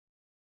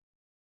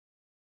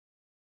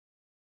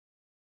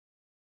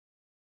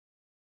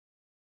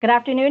Good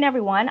afternoon,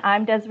 everyone.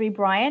 I'm Desiree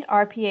Bryant,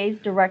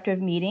 RPA's Director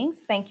of Meetings.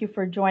 Thank you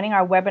for joining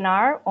our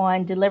webinar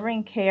on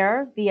delivering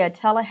care via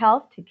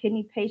telehealth to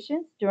kidney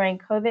patients during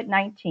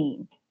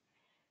COVID-19.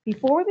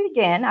 Before we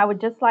begin, I would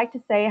just like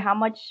to say how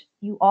much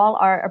you all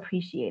are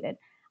appreciated.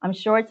 I'm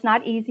sure it's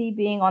not easy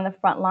being on the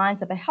front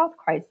lines of a health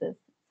crisis,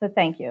 so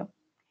thank you.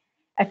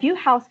 A few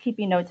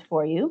housekeeping notes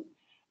for you.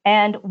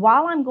 And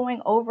while I'm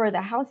going over the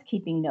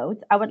housekeeping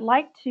notes, I would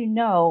like to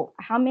know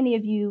how many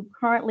of you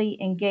currently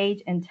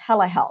engage in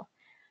telehealth.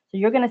 So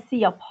you're going to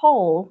see a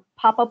poll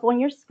pop up on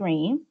your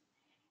screen.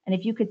 And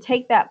if you could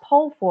take that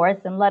poll for us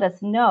and let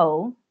us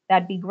know,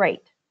 that'd be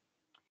great.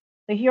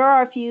 So here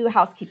are a few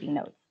housekeeping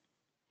notes.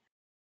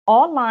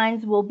 All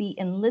lines will be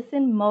in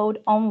listen mode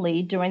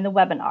only during the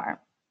webinar.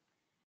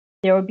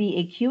 There will be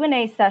a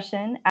Q&A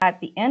session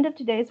at the end of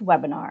today's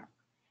webinar.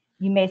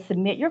 You may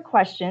submit your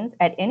questions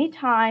at any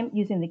time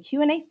using the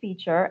Q&A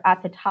feature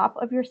at the top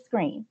of your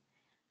screen.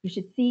 You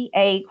should see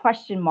a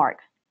question mark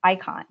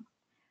icon.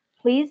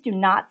 Please do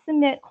not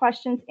submit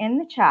questions in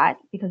the chat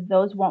because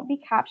those won't be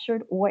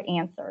captured or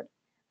answered.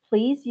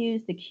 Please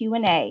use the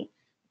Q&A.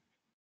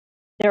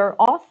 There will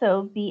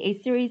also be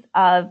a series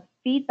of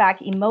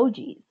feedback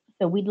emojis,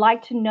 so we'd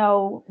like to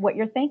know what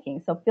you're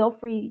thinking, so feel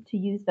free to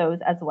use those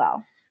as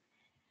well.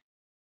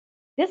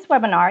 This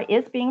webinar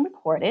is being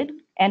recorded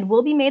and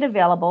will be made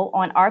available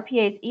on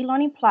RPA's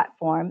e-learning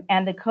platform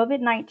and the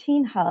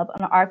COVID-19 Hub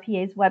on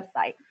RPA's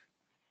website.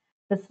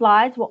 The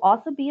slides will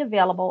also be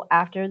available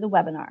after the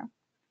webinar.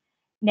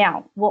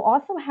 Now, we'll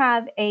also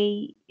have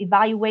an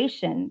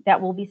evaluation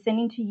that we'll be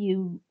sending to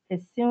you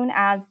as soon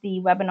as the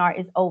webinar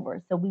is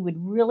over, so we would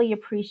really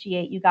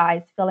appreciate you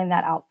guys filling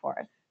that out for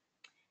us.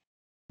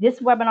 This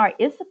webinar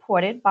is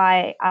supported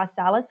by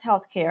Salis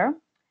Healthcare.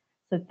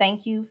 So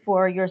thank you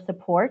for your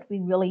support. We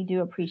really do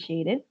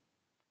appreciate it.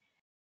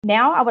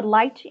 Now I would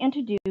like to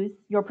introduce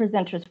your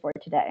presenters for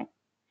today.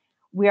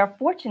 We are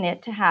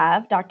fortunate to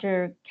have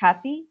Dr.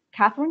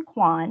 Catherine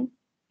Kwan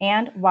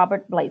and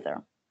Robert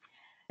Blazer.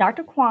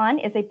 Dr. Kwan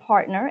is a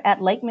partner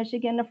at Lake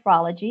Michigan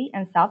Nephrology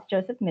in South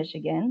Joseph,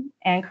 Michigan,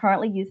 and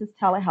currently uses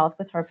telehealth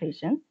with her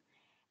patients.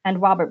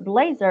 And Robert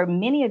Blazer,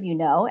 many of you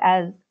know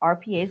as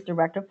RPA's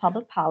Director of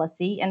Public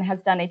Policy and has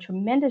done a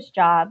tremendous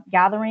job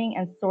gathering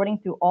and sorting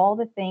through all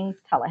the things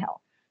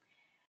telehealth.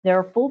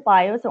 Their full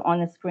bios are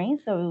on the screen,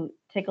 so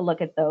take a look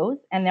at those,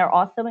 and they're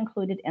also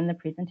included in the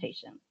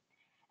presentation.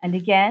 And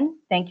again,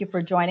 thank you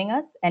for joining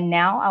us. And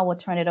now I will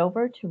turn it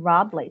over to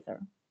Rob Blazer.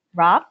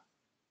 Rob?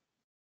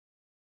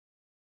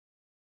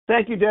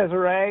 Thank you,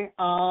 Desiree.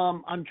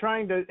 I'm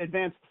trying to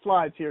advance the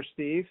slides here,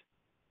 Steve.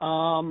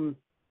 Oh,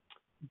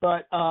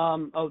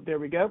 there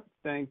we go.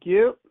 Thank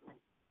you.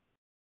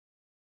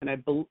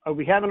 And are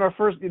we having our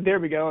first? There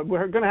we go.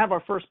 We're going to have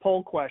our first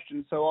poll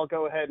question, so I'll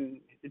go ahead and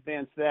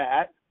advance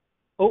that.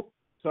 Oh,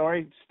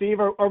 sorry, Steve.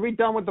 Are we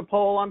done with the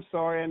poll? I'm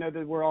sorry. I know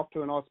that we're off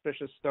to an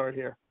auspicious start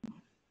here.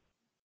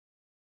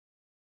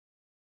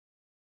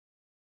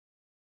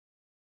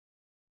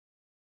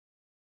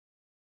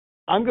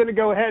 I'm going to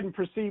go ahead and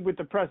proceed with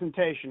the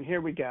presentation.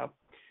 Here we go.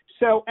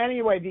 So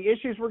anyway, the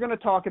issues we're going to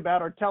talk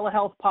about are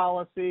telehealth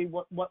policy,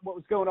 what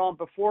was going on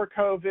before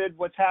COVID,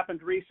 what's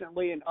happened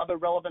recently, and other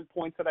relevant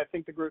points that I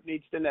think the group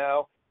needs to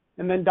know.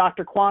 And then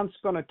Dr. Kwan's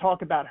going to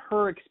talk about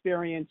her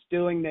experience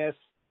doing this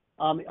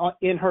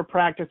in her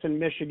practice in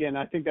Michigan.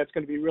 I think that's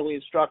going to be really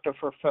instructive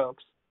for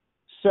folks.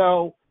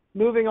 So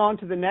moving on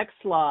to the next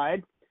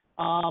slide.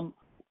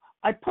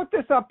 I put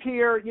this up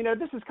here. You know,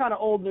 this is kind of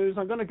old news.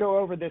 I'm going to go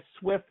over this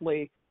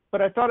swiftly,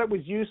 but I thought it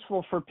was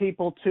useful for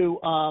people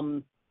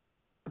to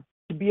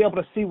be able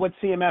to see what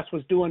CMS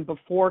was doing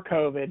before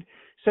COVID.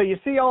 So you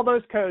see all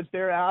those codes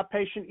there,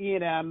 outpatient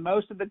E&M,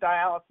 most of the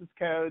dialysis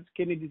codes,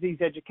 kidney disease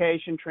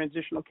education,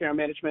 transitional care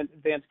management,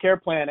 advanced care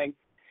planning.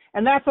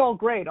 And that's all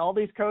great. All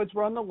these codes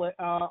were on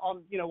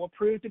the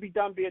approved to be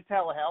done via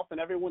telehealth, and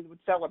everyone would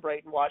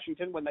celebrate in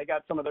Washington when they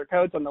got some of their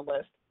codes on the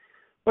list.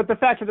 But the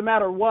fact of the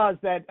matter was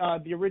that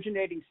the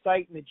originating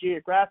site and the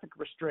geographic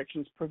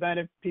restrictions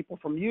prevented people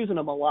from using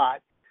them a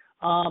lot.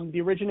 The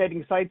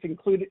originating sites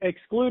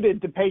excluded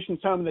the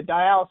patient's home and the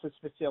dialysis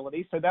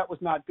facility, so that was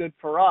not good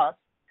for us.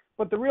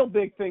 But the real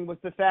big thing was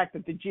the fact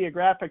that the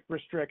geographic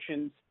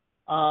restrictions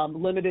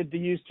limited the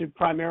use to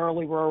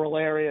primarily rural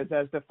areas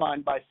as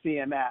defined by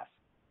CMS.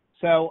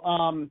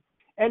 So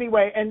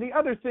anyway, and the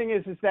other thing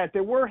is that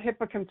there were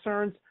HIPAA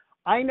concerns.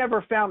 I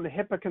never found the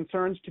HIPAA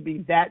concerns to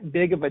be that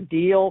big of a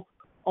deal,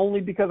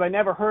 only because I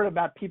never heard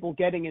about people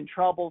getting in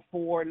trouble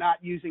for not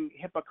using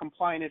HIPAA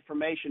compliant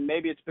information.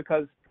 Maybe it's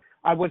because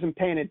I wasn't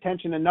paying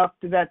attention enough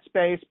to that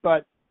space,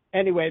 but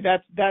anyway,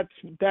 that's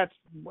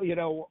you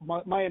know,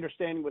 my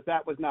understanding was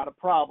that was not a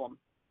problem.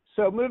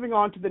 So moving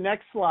on to the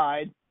next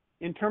slide,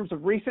 in terms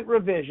of recent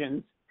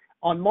revisions,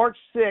 on March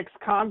 6th,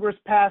 Congress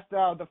passed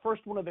the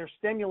first one of their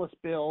stimulus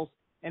bills,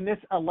 and this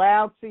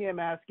allowed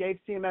CMS, gave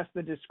CMS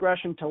the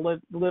discretion to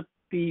lift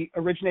the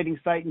originating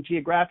site and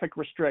geographic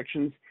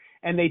restrictions,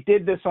 and they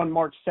did this on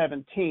March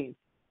 17th.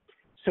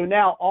 So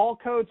now all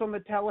codes on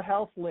the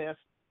telehealth list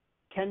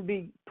can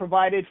be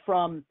provided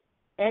from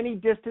any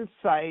distance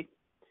site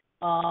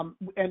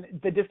And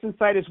the distance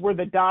site is where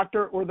the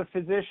doctor or the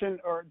physician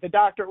or the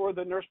doctor or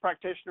the nurse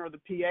practitioner or the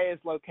PA is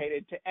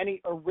located to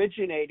any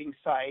originating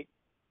site,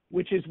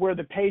 which is where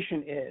the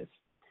patient is.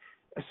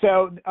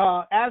 So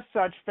as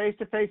such,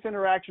 face-to-face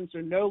interactions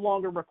are no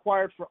longer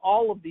required for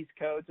all of these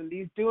codes, and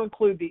these do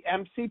include the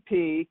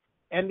MCP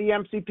and the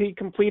MCP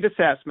complete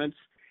assessments.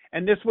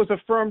 And this was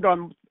affirmed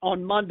on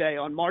Monday,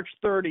 on March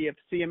 30th.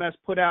 CMS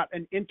put out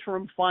an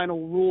interim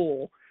final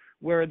rule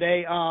where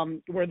they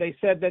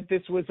said that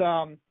this was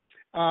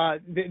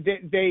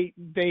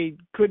they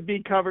could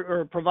be covered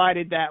or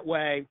provided that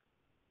way.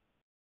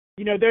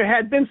 You know, there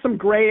had been some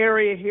gray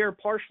area here,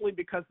 partially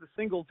because the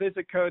single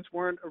visit codes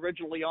weren't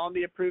originally on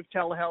the approved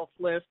telehealth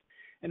list,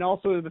 and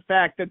also the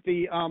fact that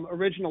the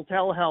original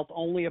telehealth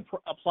only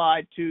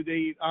applied to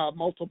the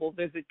multiple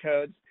visit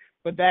codes,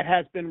 but that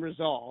has been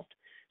resolved.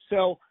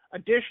 So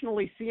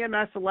additionally,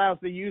 CMS allows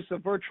the use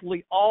of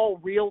virtually all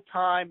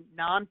real-time,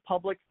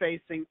 non-public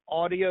facing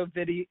audio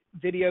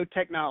video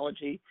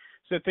technology,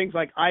 so things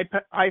like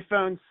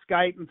iPhone,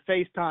 Skype, and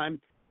FaceTime,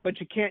 but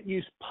you can't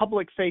use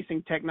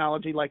public-facing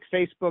technology like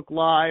Facebook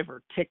Live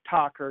or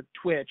TikTok or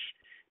Twitch.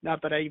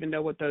 Not that I even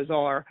know what those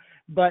are.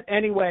 But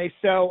anyway,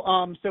 so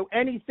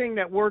anything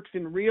that works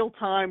in real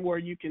time where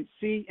you can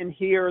see and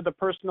hear the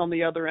person on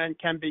the other end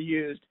can be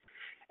used.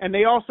 And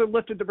they also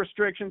lifted the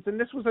restrictions, and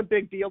this was a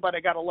big deal that I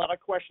got a lot of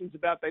questions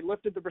about. They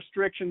lifted the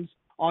restrictions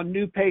on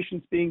new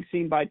patients being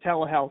seen by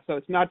telehealth. So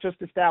it's not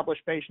just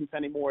established patients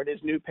anymore. It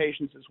is new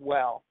patients as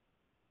well.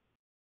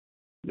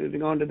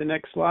 Moving on to the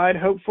next slide,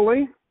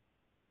 hopefully.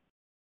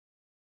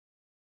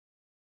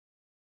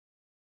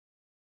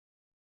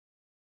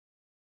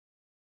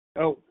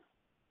 Oh,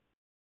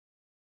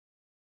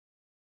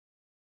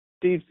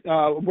 Steve,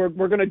 we're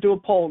going to do a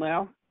poll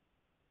now.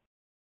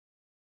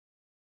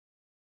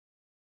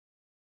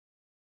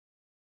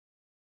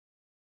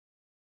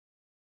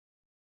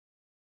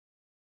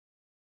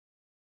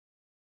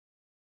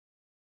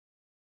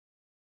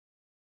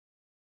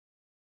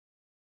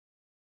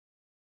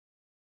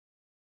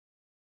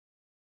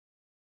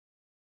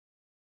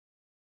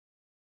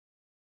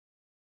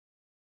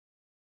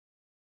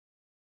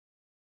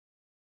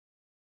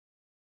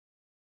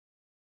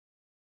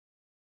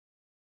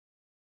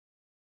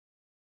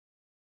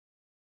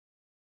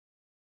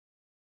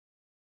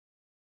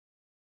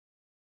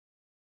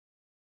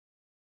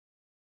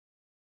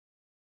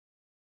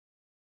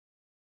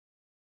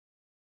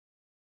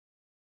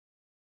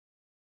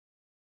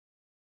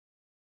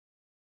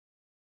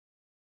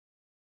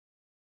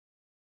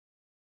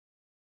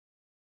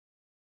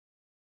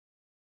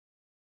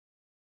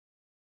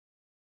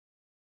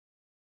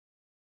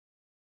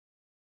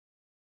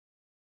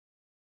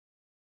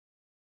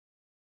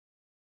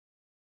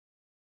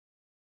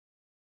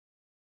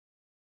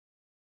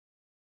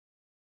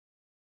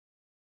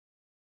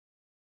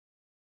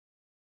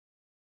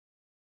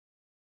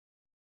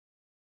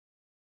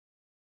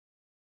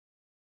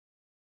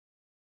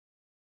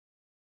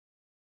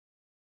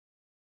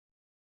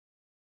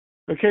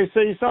 Okay, so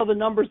you saw the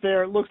numbers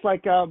there. It looks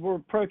like we're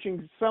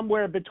approaching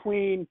somewhere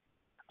between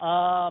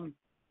 85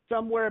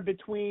 and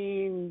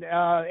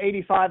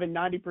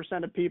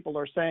 90% of people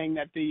are saying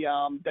that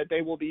that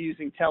they will be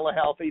using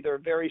telehealth either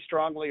very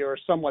strongly or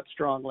somewhat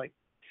strongly.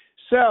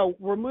 So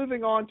we're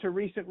moving on to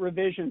recent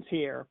revisions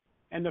here.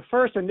 And the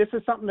first, and this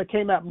is something that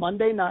came out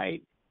Monday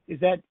night, is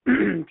that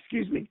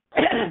excuse me,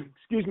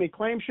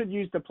 claims should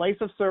use the place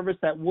of service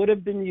that would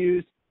have been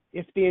used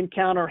if the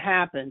encounter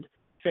happened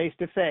face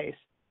to face.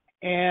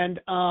 And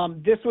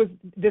this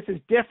is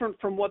different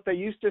from what they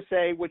used to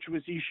say, which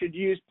was you should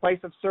use place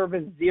of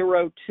service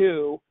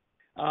 02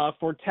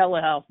 for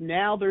telehealth.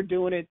 Now they're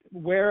doing it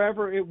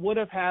wherever it would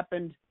have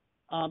happened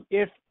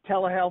if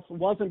telehealth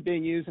wasn't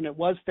being used and it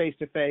was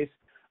face-to-face.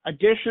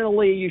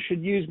 Additionally, you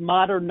should use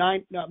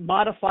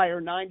modifier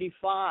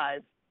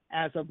 95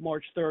 as of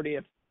March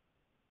 30th.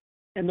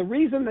 And the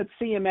reason that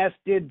CMS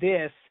did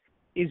this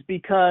is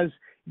because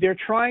they're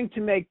trying to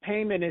make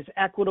payment as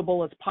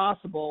equitable as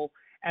possible,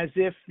 as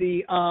if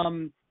the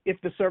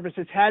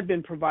services had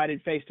been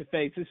provided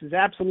face-to-face. This is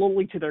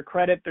absolutely to their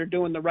credit. They're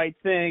doing the right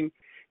thing.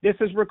 This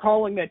is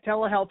recalling that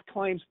telehealth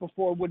claims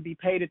before would be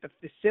paid at the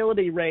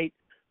facility rate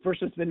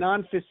versus the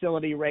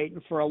non-facility rate.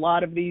 And for a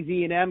lot of these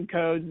E&M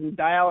codes and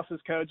dialysis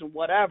codes and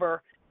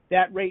whatever,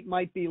 that rate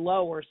might be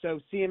lower. So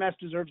CMS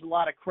deserves a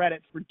lot of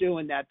credit for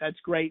doing that. That's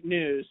great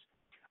news.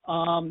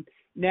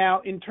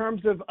 Now, in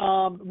terms of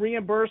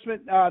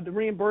reimbursement, the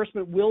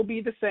reimbursement will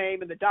be the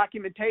same, and the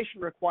documentation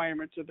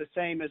requirements are the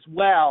same as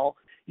well.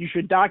 You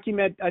should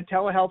document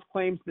telehealth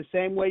claims the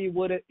same way you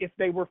would if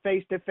they were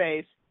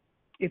face-to-face.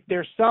 If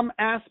there's some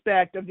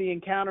aspect of the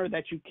encounter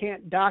that you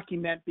can't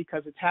document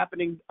because it's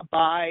happening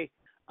by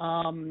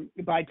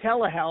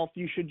telehealth,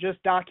 you should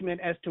just document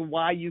as to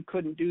why you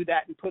couldn't do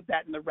that and put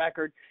that in the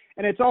record.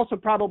 And it's also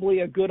probably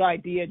a good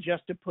idea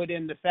just to put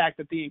in the fact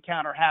that the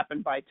encounter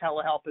happened by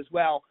telehealth as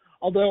well.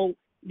 Although,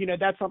 you know,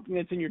 that's something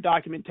that's in your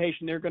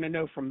documentation. They're going to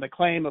know from the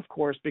claim, of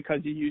course, because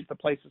you used the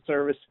place of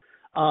service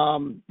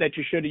that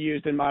you should have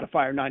used in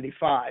modifier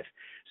 95.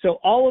 So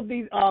all of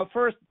these,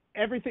 first,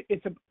 everything,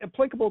 it's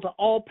applicable to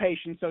all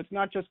patients, so it's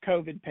not just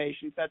COVID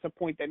patients. That's a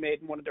point they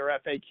made in one of their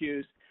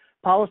FAQs.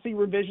 Policy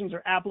revisions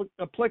are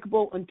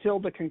applicable until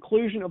the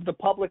conclusion of the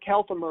public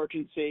health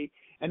emergency,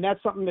 and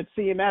that's something that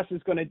CMS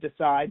is going to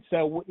decide.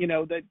 So,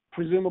 that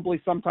presumably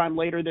sometime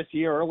later this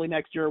year, early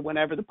next year,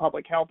 whenever the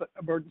public health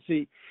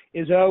emergency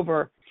is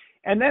over.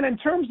 And then in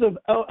terms of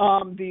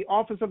the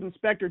Office of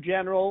Inspector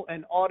General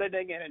and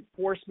auditing and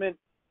enforcement,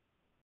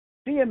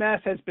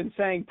 CMS has been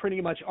saying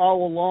pretty much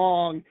all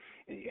along,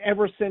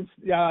 ever since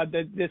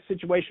this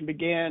situation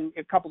began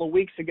a couple of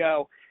weeks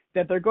ago,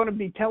 that they're going to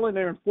be telling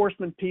their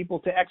enforcement people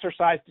to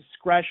exercise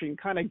discretion,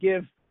 kind of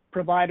give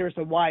providers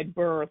a wide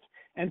berth.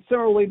 And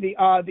similarly,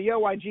 the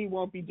OIG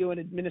won't be doing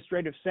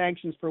administrative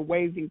sanctions for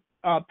waiving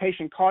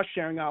patient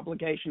cost-sharing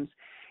obligations.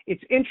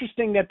 It's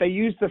interesting that they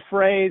use the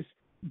phrase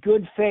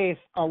 "good faith"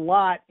 a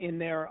lot in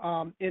their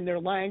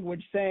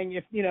language, saying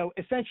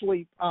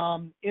essentially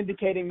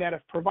indicating that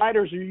if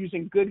providers are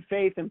using good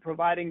faith in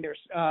providing their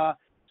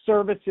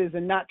services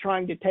and not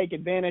trying to take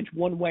advantage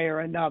one way or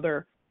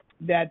another,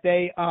 that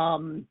they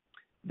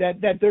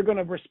that they're going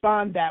to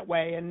respond that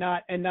way and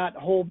not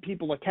hold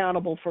people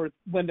accountable for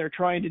when they're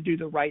trying to do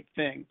the right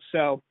thing.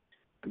 So,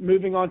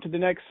 moving on to the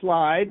next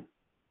slide.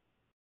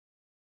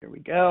 Here we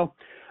go.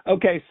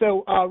 Okay,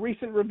 so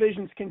recent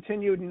revisions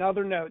continued in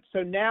other notes.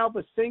 So now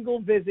the single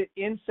visit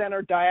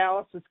in-center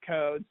dialysis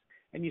codes,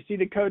 and you see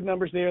the code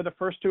numbers there, the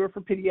first two are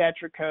for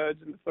pediatric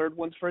codes and the third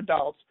one's for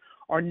adults,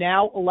 are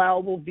now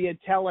allowable via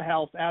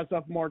telehealth as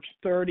of March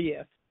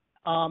 30th.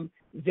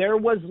 There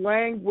was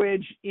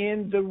language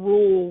in the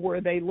rule where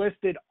they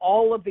listed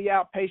all of the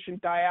outpatient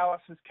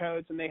dialysis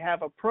codes, and they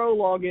have a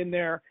prologue in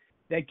there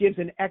that gives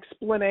an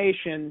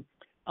explanation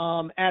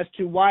as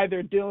to why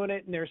they're doing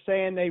it. And they're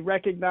saying they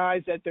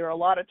recognize that there are a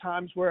lot of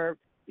times where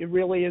it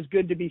really is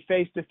good to be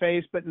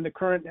face-to-face, but in the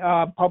current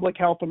public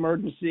health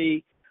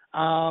emergency,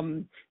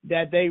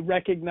 that they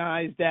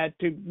recognize that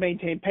to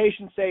maintain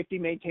patient safety,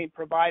 maintain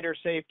provider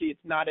safety,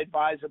 it's not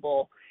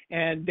advisable.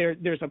 And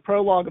there's a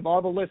prologue of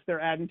all the lists they're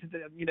adding to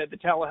the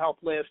telehealth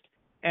list,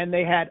 and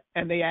they add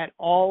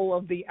all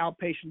of the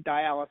outpatient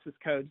dialysis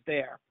codes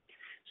there.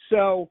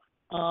 So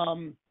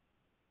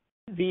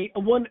the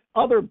one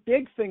other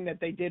big thing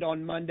that they did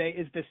on Monday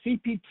is the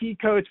CPT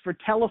codes for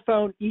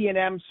telephone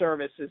E&M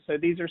services. So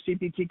these are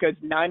CPT codes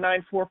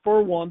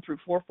 99441 through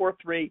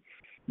 443.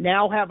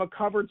 Now have a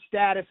covered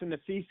status in the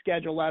fee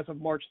schedule as of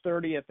March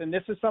 30th. And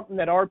this is something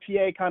that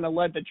RPA kind of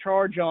led the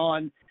charge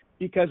on,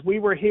 because we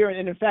were hearing,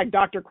 and in fact,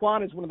 Dr.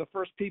 Kwan is one of the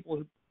first people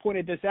who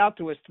pointed this out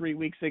to us 3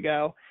 weeks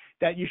ago,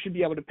 that you should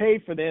be able to pay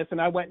for this. And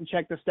I went and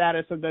checked the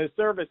status of those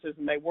services,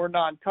 and they were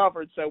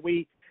non-covered. So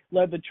we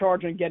led the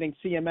charge on getting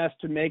CMS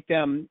to make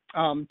them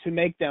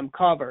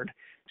covered.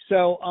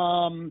 So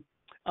I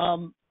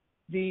want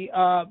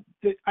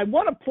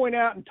to point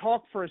out and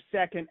talk for a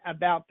second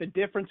about the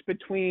difference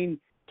between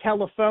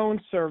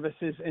telephone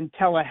services and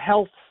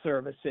telehealth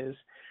services.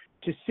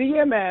 To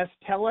CMS,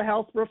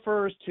 telehealth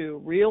refers to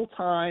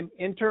real-time,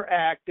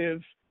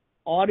 interactive,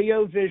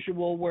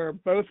 audio-visual, where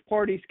both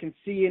parties can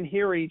see and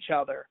hear each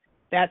other.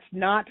 That's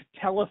not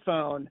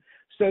telephone.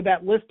 So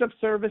that list of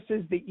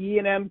services, the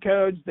E&M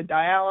codes, the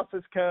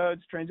dialysis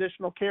codes,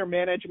 transitional care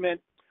management,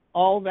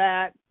 all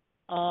that,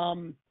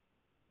 none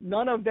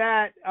of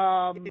that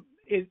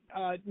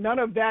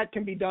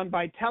can be done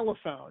by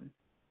telephone.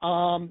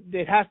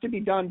 It has to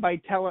be done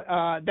by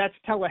that's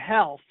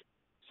telehealth.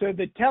 So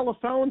the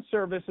telephone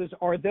services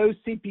are those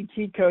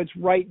CPT codes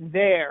right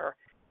there.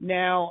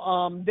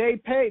 Now they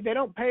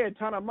don't pay a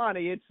ton of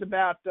money. It's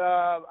about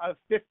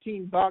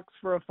 $15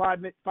 for a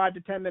 5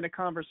 to 10 minute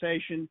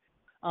conversation,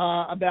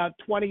 about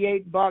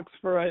 $28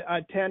 for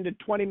a 10 to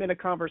 20 minute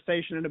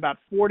conversation, and about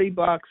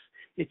 $40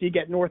 if you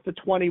get north of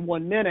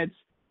 21 minutes.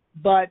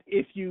 But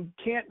if you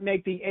can't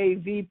make the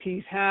AV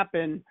piece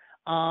happen,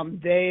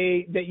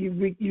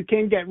 you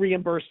can get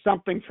reimbursed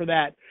something for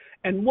that.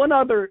 And one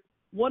other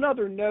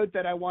note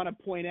that I want to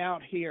point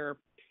out here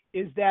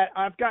is that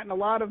I've gotten a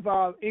lot of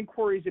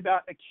inquiries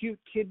about acute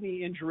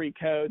kidney injury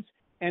codes,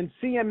 and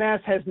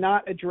CMS has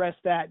not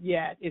addressed that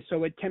yet.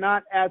 So it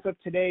cannot, as of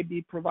today,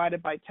 be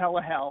provided by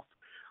telehealth.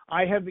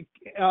 I have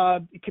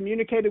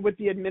communicated with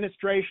the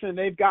administration, and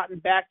they've gotten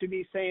back to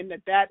me saying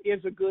that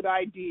is a good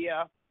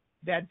idea,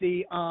 that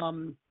the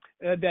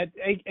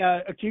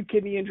acute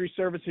kidney injury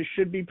services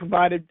should be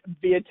provided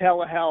via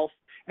telehealth.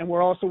 And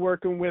we're also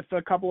working with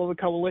a couple of the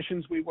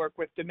coalitions we work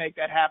with to make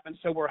that happen.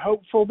 So we're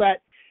hopeful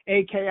that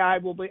AKI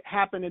will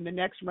happen in the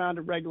next round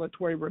of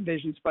regulatory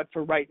revisions, but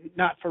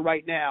not for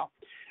right now.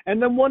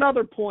 And then one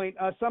other point,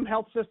 some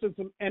health systems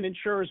and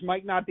insurers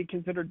might not be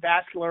considered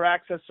vascular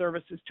access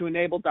services to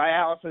enable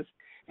dialysis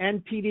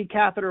and PD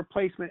catheter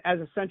placement as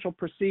essential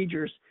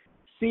procedures.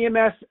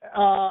 CMS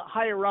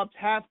higher-ups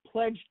have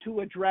pledged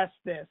to address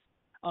this.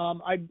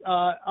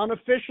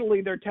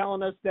 Unofficially, they're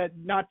telling us that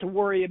not to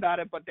worry about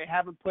it, but they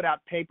haven't put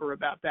out paper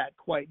about that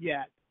quite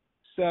yet.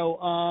 So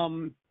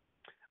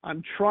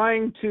I'm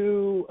trying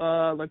to,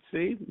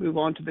 move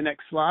on to the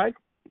next slide.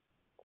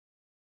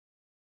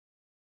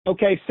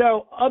 Okay,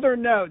 so other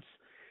notes.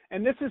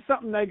 and this is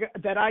something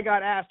that I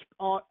got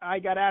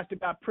asked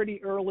about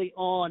pretty early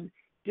on.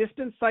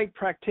 Distance site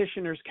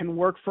practitioners can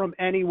work from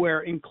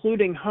anywhere,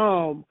 including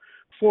home.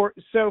 For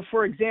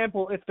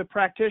example, if the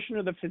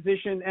practitioner, the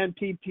physician,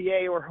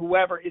 NPPA, or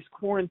whoever is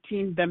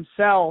quarantined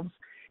themselves,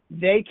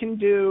 they can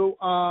do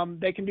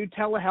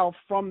telehealth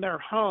from their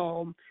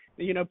home.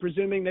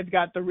 Presuming they've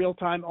got the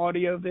real-time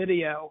audio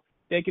video,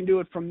 they can do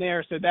it from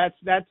there. So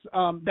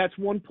that's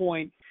one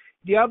point.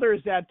 The other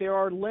is that there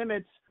are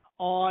limits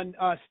on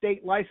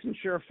state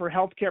licensure for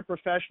healthcare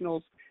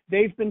professionals.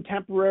 They've been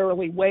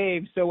temporarily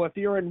waived. So if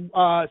you're in,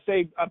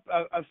 say,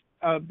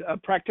 a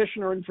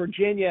practitioner in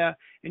Virginia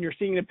and you're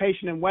seeing a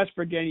patient in West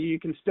Virginia, you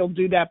can still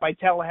do that by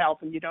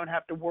telehealth, and you don't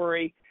have to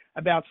worry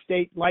about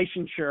state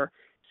licensure.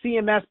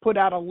 CMS put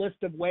out a list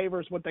of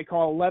waivers, what they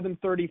call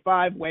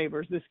 1135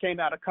 waivers. This came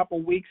out a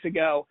couple weeks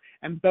ago,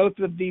 and both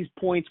of these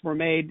points were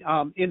made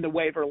in the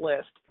waiver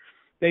list.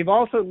 They've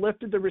also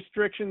lifted the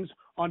restrictions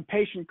on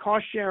patient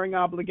cost-sharing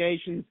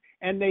obligations,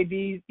 and they've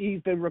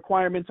eased the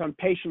requirements on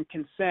patient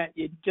consent.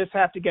 You just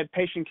have to get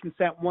patient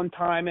consent one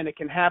time, and it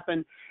can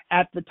happen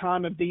at the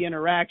time of the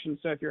interaction.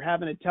 So if you're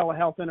having a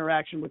telehealth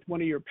interaction with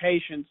one of your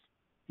patients,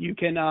 you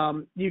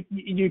can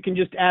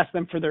just ask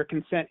them for their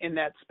consent in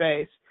that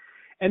space.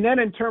 And then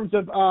in terms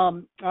of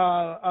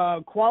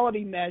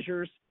quality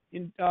measures,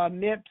 in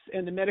MIPS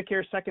and the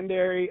Medicare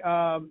secondary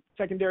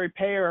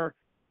payer,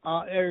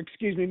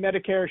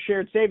 Medicare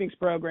shared savings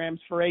programs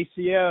for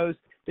ACOs,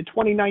 the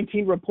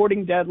 2019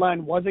 reporting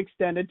deadline was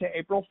extended to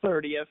April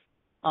 30th.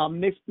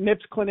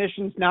 MIPS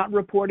clinicians not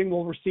reporting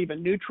will receive a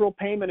neutral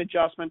payment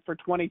adjustment for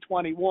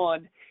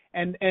 2021,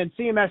 and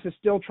CMS is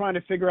still trying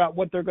to figure out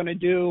what they're going to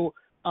do.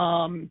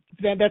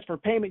 That's for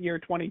payment year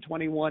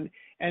 2021,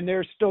 and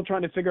they're still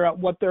trying to figure out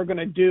what they're going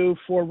to do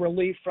for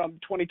relief from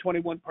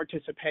 2021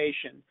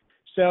 participation.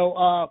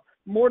 So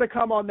more to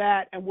come on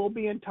that, and we'll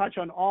be in touch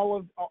on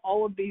all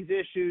of these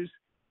issues.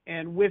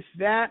 And with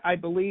that, I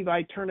believe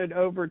I turn it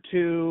over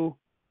to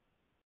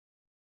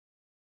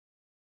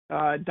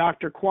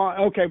Dr. Kwan.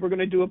 Okay, we're going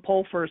to do a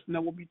poll first, and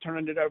then we'll be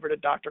turning it over to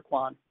Dr.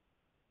 Kwan.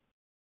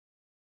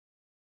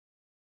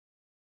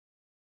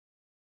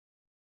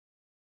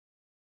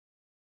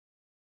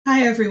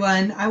 Hi,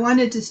 everyone. I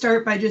wanted to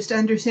start by just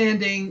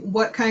understanding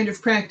what kind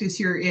of practice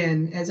you're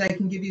in, as I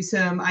can give you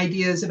some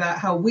ideas about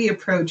how we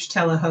approach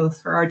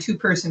telehealth for our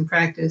two-person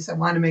practice. I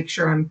want to make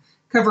sure I'm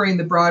covering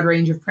the broad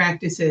range of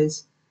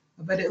practices,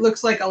 but it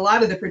looks like a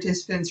lot of the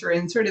participants are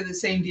in sort of the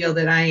same deal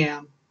that I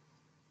am.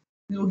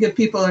 We'll give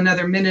people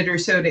another minute or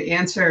so to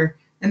answer,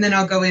 and then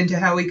I'll go into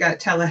how we got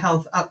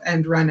telehealth up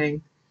and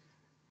running.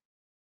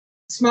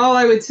 Small,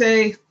 I would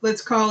say,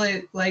 let's call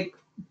it like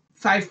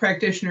 5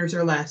 practitioners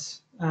or less.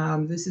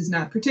 This is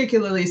not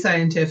particularly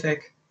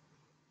scientific.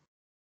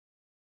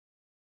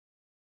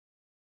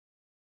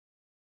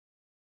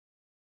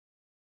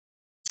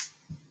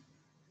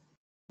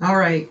 All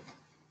right,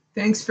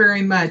 thanks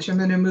very much. I'm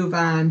going to move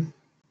on.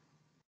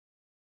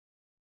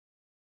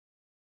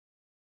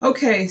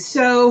 Okay,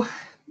 so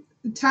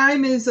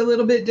time is a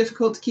little bit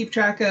difficult to keep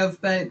track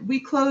of, but we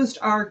closed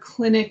our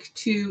clinic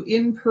to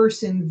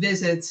in-person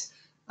visits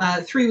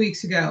 3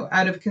 weeks ago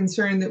out of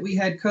concern that we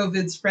had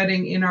COVID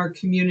spreading in our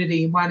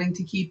community, wanting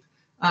to keep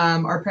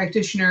our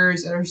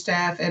practitioners, our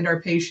staff, and our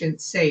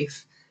patients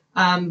safe.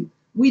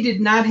 We did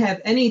not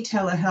have any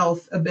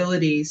telehealth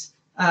abilities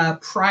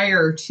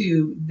prior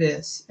to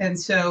this, and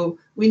so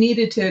we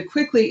needed to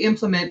quickly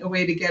implement a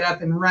way to get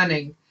up and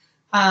running.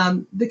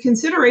 The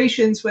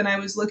considerations when I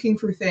was looking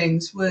for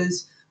things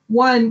was,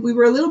 one, we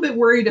were a little bit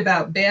worried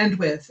about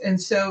bandwidth. And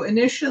so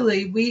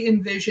initially we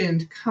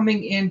envisioned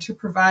coming in to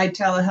provide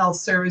telehealth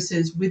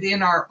services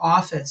within our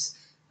office,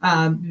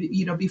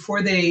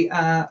 before they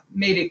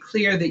made it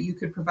clear that you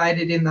could provide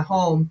it in the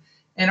home.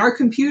 And our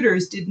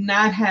computers did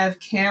not have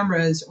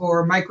cameras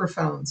or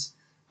microphones.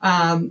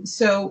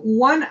 So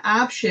one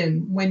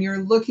option when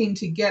you're looking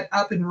to get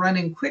up and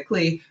running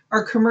quickly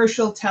are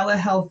commercial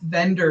telehealth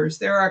vendors.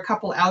 There are a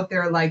couple out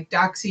there like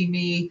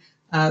DoxyMe,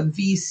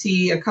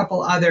 VC, a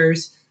couple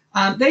others.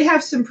 They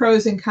have some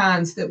pros and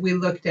cons that we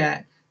looked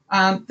at.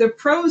 The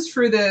pros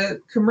for the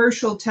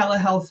commercial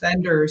telehealth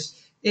vendors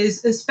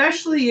is,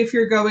 especially if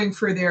you're going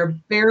for their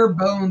bare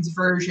bones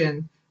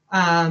version,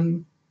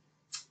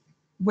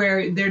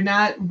 where they're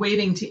not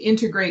waiting to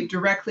integrate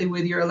directly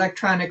with your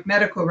electronic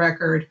medical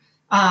record,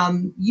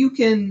 you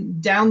can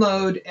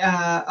download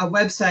a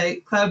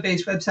website,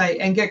 cloud-based website,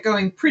 and get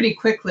going pretty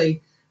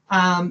quickly.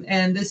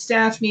 And the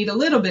staff need a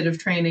little bit of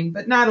training,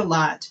 but not a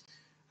lot.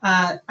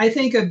 I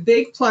think a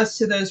big plus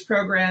to those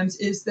programs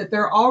is that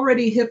they're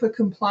already HIPAA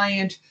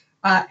compliant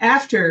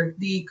after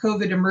the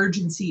COVID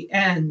emergency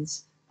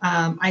ends.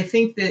 I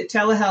think that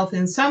telehealth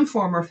in some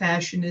form or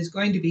fashion is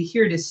going to be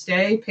here to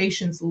stay.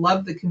 Patients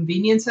love the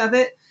convenience of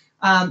it.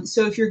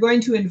 So if you're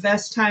going to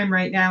invest time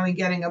right now in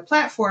getting a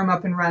platform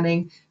up and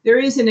running, there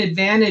is an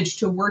advantage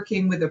to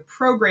working with a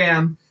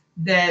program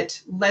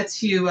that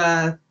lets you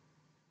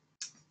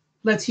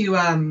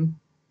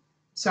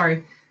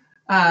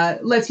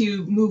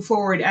move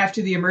forward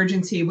after the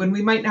emergency when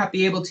we might not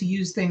be able to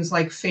use things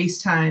like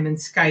FaceTime and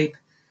Skype.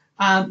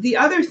 The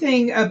other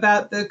thing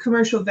about the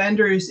commercial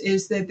vendors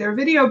is that their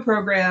video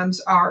programs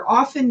are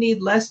often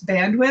need less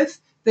bandwidth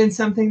than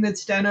something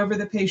that's done over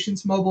the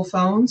patient's mobile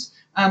phones,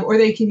 or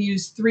they can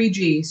use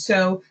 3G.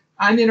 So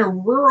I'm in a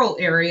rural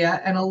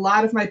area, and a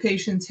lot of my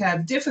patients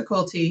have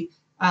difficulty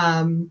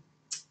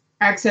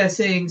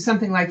accessing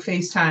something like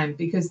FaceTime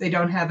because they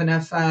don't have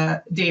enough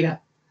data.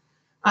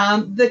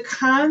 The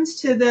cons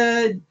to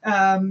the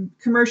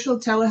commercial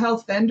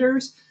telehealth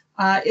vendors,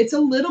 it's a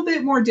little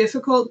bit more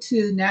difficult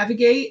to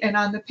navigate. And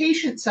on the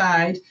patient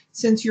side,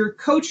 since you're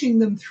coaching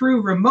them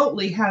through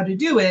remotely how to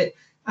do it,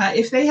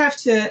 if they have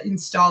to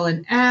install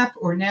an app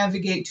or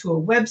navigate to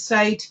a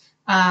website,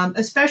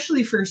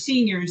 especially for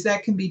seniors,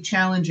 that can be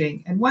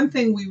challenging. And one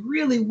thing we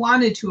really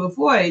wanted to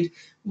avoid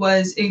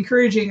was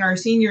encouraging our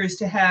seniors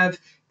to have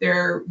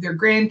their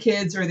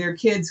grandkids or their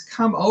kids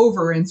come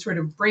over and sort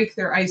of break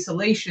their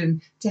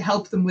isolation to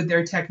help them with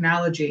their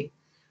technology.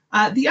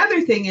 The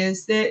other thing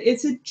is that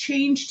it's a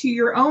change to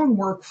your own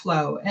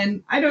workflow.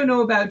 And I don't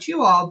know about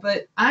you all,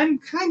 but I'm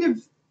kind of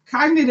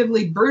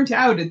cognitively burnt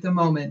out at the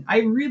moment. I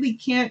really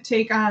can't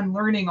take on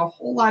learning a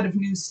whole lot of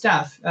new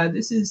stuff.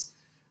 This is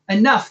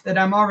enough that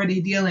I'm already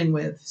dealing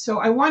with. So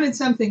I wanted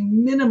something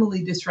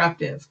minimally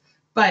disruptive.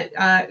 But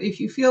if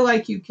you feel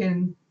like you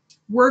can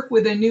work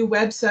with a new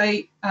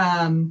website,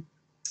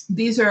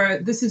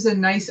 this is a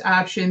nice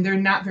option. They're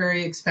not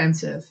very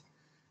expensive.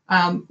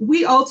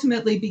 We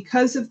ultimately,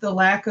 because of the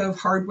lack of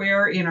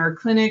hardware in our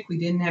clinic, we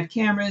didn't have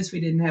cameras,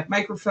 we didn't have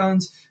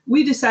microphones,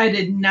 we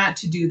decided not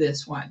to do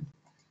this one.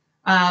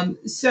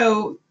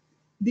 So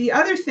the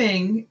other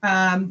thing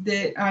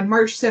that on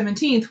March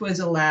 17th was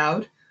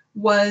allowed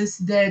was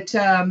that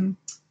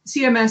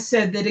CMS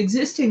said that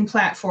existing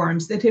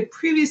platforms that had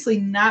previously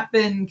not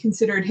been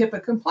considered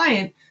HIPAA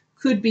compliant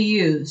could be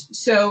used.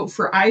 So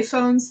for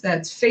iPhones,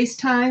 that's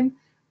FaceTime.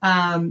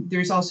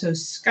 There's also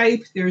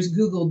Skype, there's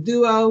Google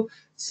Duo.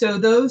 So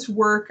those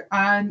work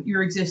on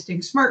your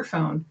existing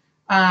smartphone.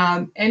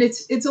 And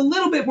it's a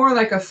little bit more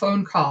like a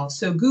phone call.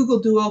 So Google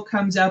Duo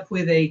comes up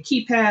with a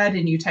keypad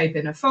and you type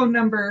in a phone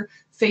number.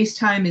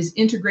 FaceTime is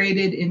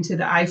integrated into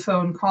the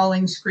iPhone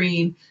calling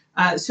screen.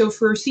 So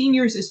for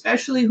seniors,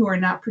 especially who are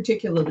not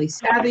particularly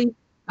savvy,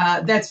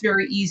 that's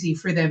very easy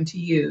for them to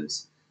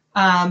use.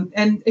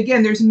 And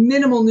again, there's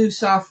minimal new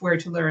software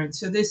to learn.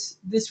 So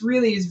this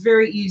really is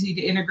very easy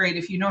to integrate.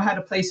 If you know how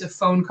to place a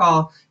phone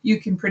call, you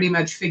can pretty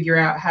much figure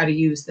out how to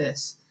use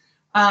this.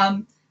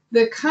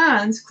 The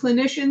cons,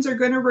 clinicians are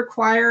going to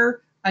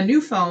require a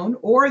new phone,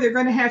 or they're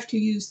going to have to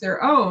use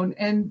their own.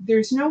 And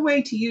there's no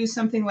way to use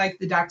something like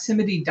the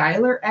Doximity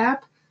Dialer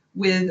app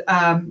with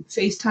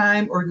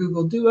FaceTime or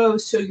Google Duo,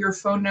 so your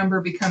phone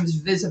number becomes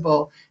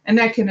visible, and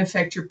that can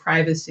affect your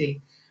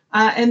privacy.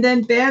 And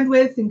then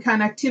bandwidth and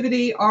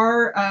connectivity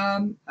are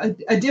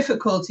a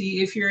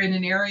difficulty if you're in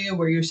an area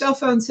where your cell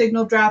phone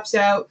signal drops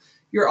out.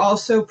 You're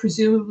also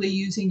presumably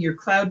using your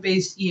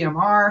cloud-based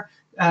EMR.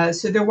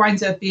 So there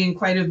winds up being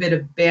quite a bit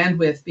of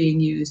bandwidth being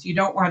used. You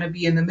don't want to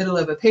be in the middle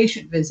of a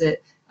patient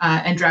visit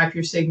and drop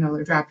your signal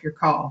or drop your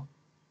call.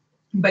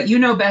 But you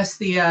know best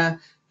the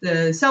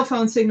cell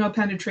phone signal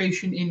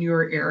penetration in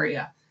your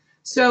area.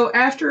 So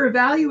after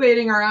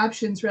evaluating our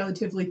options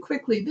relatively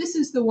quickly, this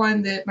is the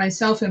one that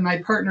myself and my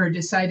partner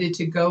decided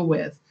to go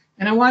with.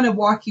 And I want to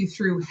walk you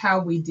through how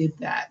we did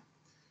that.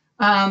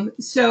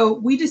 So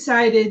we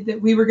decided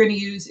that we were going to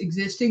use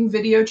existing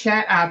video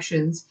chat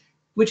options,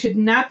 which had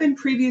not been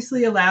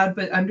previously allowed,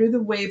 but under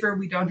the waiver,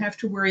 we don't have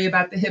to worry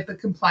about the HIPAA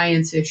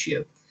compliance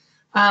issue.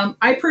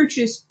 I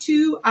purchased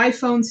 2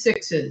 iPhone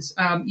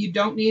 6s. You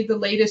don't need the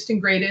latest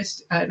and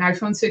greatest. An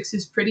iPhone 6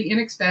 is pretty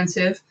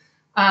inexpensive.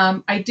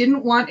 I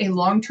didn't want a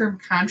long-term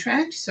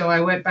contract, so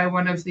I went by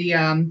one of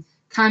the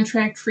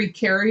contract-free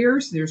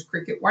carriers. There's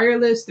Cricket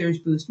Wireless, there's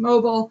Boost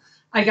Mobile.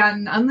 I got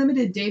an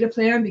unlimited data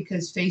plan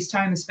because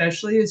FaceTime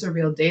especially is a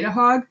real data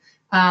hog,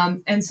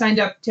 and signed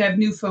up to have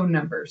new phone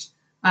numbers.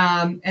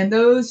 And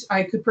those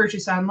I could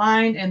purchase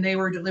online, and they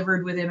were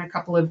delivered within a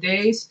couple of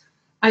days.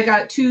 I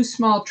got 2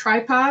 small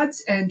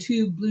tripods and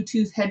 2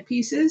 Bluetooth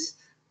headpieces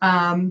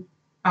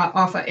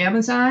off of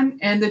Amazon.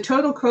 And the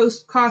total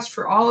cost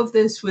for all of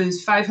this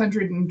was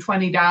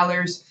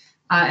 $520.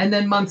 And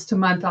then month to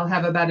month, I'll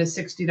have about a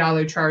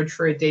 $60 charge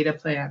for a data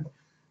plan.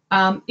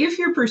 If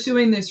you're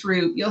pursuing this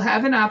route, you'll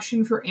have an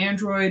option for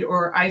Android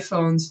or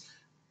iPhones.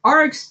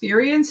 Our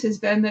experience has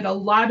been that a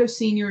lot of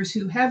seniors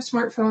who have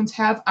smartphones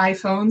have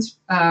iPhones.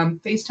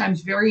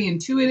 FaceTime's very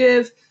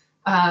intuitive.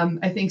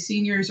 I think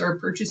seniors are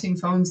purchasing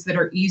phones that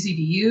are easy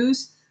to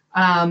use.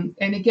 And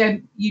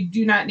again, you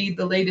do not need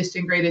the latest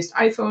and greatest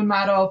iPhone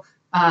model.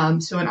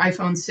 So an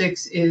iPhone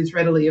 6 is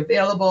readily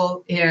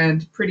available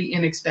and pretty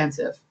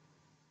inexpensive.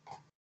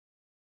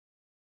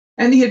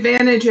 And the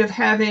advantage of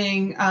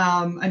having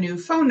a new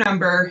phone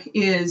number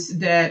is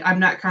that I'm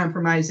not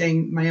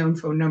compromising my own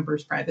phone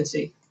number's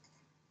privacy.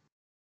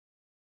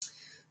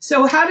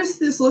 So how does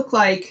this look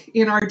like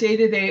in our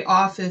day-to-day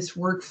office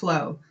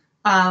workflow?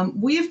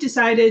 We've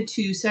decided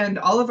to send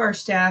all of our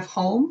staff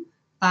home,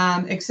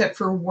 except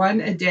for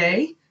 1 a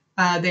day.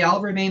 They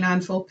all remain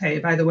on full pay,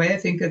 by the way. I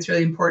think that's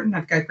really important.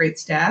 I've got great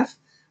staff.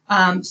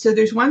 So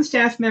there's one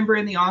staff member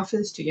in the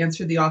office to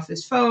answer the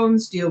office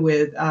phones, deal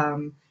with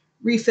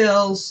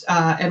refills,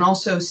 and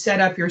also set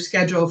up your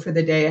schedule for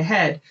the day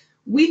ahead.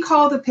 We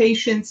call the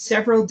patients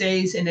several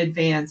days in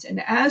advance.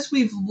 And as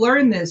we've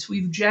learned this,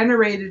 we've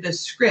generated a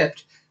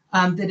script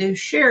that is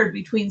shared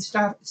between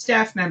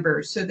staff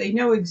members so they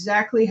know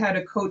exactly how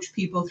to coach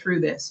people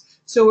through this.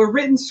 So a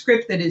written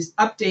script that is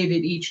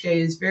updated each day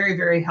is very,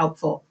 very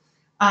helpful.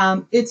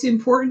 It's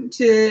important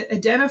to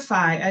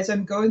identify, as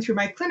I'm going through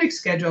my clinic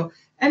schedule,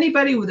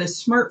 anybody with a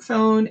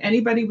smartphone,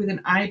 anybody with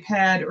an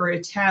iPad or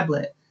a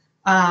tablet.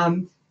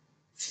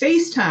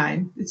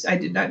 FaceTime, I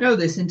did not know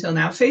this until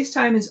now,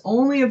 FaceTime is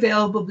only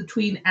available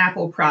between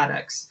Apple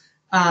products.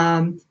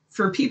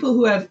 For people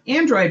who have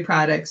Android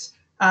products,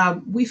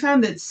 we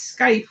found that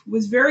Skype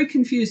was very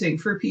confusing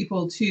for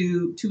people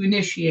to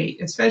initiate,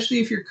 especially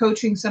if you're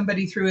coaching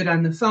somebody through it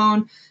on the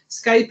phone.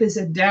 Skype is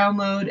a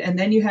download, and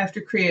then you have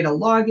to create a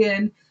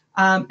login.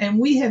 And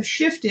we have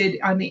shifted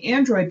on the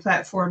Android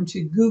platform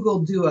to Google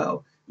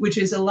Duo, which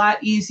is a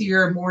lot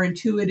easier, more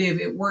intuitive.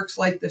 It works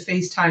like the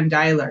FaceTime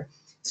dialer.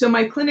 So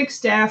my clinic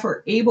staff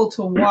are able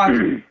to walk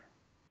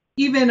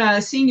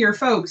even senior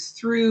folks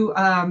through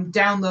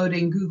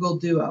downloading Google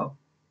Duo.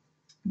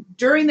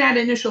 During that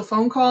initial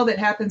phone call that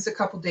happens a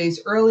couple days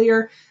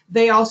earlier,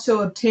 they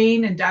also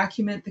obtain and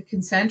document the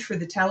consent for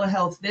the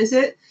telehealth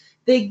visit.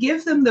 They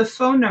give them the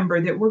phone number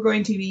that we're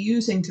going to be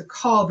using to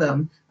call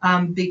them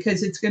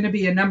because it's going to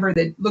be a number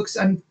that looks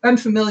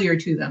unfamiliar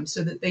to them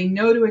so that they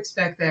know to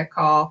expect that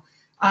call.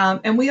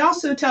 And we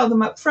also tell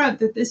them up front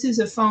that this is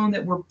a phone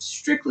that we're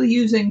strictly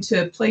using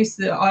to place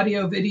the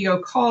audio video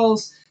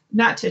calls,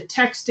 not to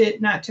text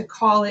it, not to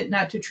call it,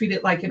 not to treat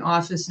it like an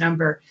office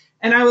number.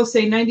 And I will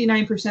say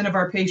 99% of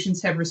our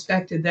patients have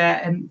respected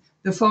that. And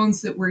the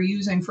phones that we're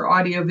using for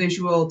audio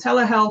visual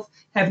telehealth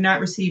have not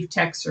received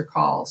texts or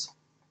calls.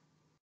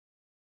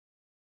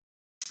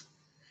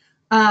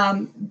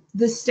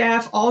 The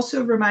staff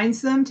also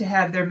reminds them to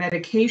have their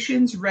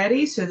medications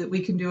ready so that we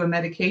can do a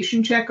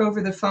medication check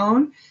over the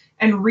phone,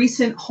 and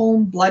recent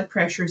home blood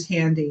pressures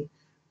handy.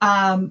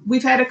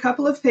 We've had a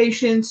couple of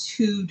patients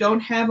who don't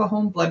have a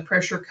home blood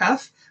pressure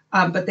cuff,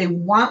 but they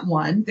want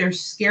one. They're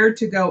scared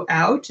to go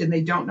out and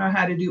they don't know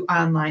how to do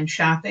online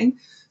shopping.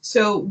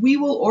 So we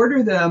will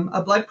order them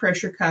a blood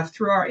pressure cuff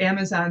through our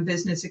Amazon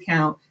business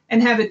account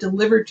and have it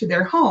delivered to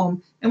their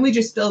home, and we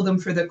just bill them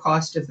for the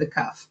cost of the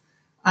cuff.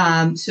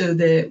 So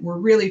that we're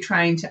really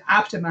trying to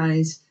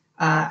optimize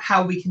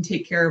how we can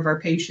take care of our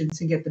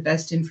patients and get the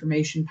best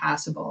information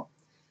possible.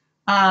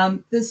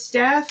 The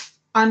staff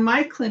on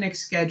my clinic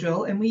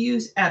schedule, and we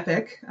use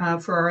Epic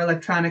for our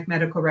electronic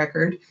medical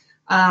record,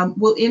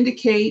 will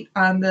indicate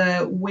on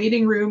the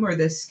waiting room or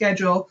the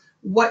schedule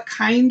what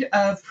kind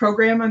of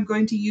program I'm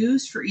going to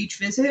use for each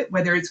visit,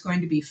 whether it's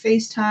going to be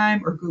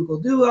FaceTime or Google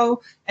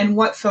Duo, and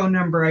what phone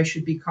number I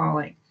should be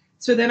calling.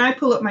 So then I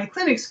pull up my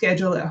clinic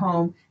schedule at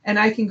home and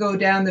I can go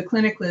down the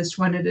clinic list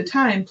one at a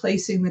time,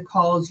 placing the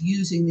calls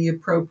using the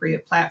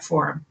appropriate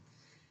platform.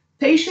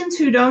 Patients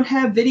who don't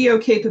have video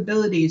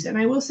capabilities, and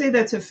I will say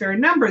that's a fair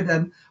number of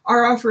them,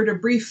 are offered a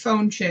brief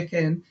phone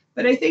check-in.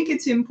 But I think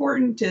it's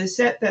important to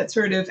set that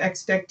sort of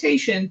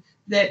expectation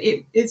that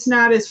it's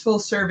not as full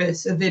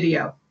service a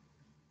video.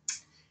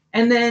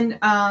 And then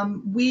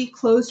we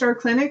closed our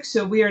clinic,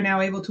 so we are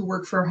now able to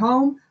work from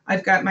home.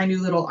 I've got my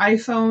new little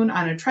iPhone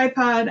on a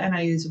tripod, and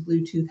I use a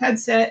Bluetooth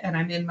headset, and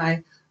I'm in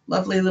my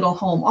lovely little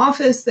home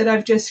office that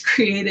I've just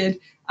created.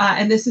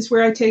 And this is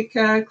where I take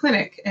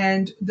clinic.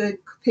 And the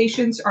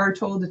patients are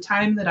told the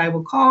time that I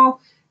will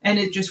call, and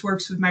it just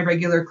works with my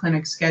regular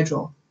clinic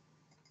schedule.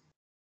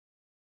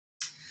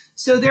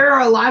 So there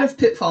are a lot of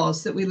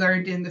pitfalls that we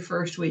learned in the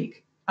first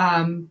week.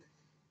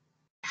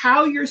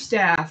 How your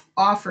staff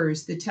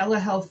offers the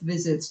telehealth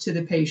visits to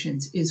the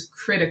patients is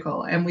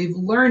critical, and we've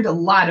learned a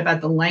lot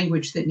about the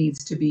language that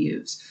needs to be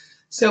used.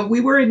 So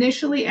we were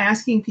initially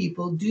asking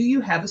people, do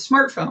you have a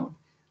smartphone?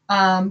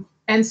 And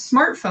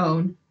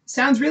smartphone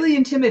sounds really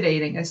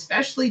intimidating,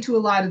 especially to a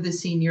lot of the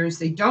seniors.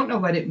 They don't know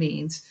what it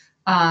means.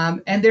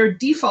 And their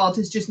default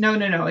is just, no,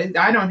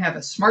 I don't have a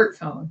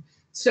smartphone.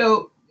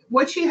 So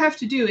what you have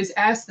to do is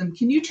ask them,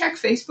 can you check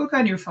Facebook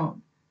on your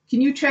phone? Can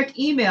you check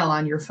email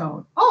on your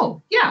phone?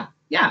 Oh, yeah.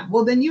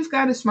 Well, then you've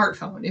got a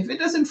smartphone. If it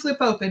doesn't flip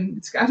open,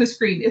 it's got a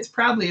screen, it's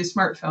probably a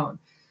smartphone.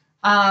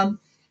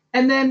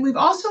 And then we've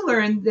also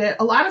learned that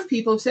a lot of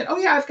people have said, oh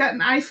yeah, I've got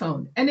an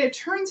iPhone. And it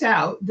turns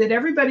out that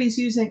everybody's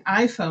using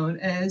iPhone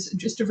as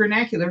just a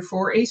vernacular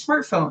for a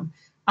smartphone.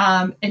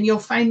 And you'll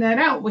find that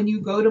out when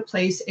you go to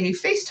place a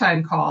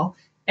FaceTime call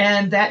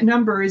and that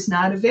number is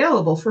not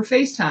available for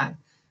FaceTime.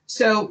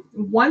 So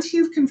once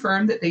you've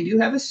confirmed that they do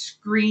have a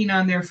screen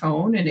on their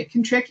phone and it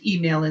can check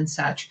email and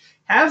such,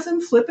 have them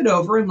flip it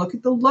over and look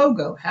at the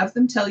logo. Have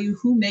them tell you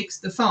who makes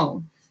the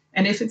phone.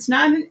 And if it's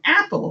not an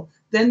Apple,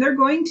 then they're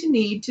going to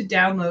need to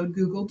download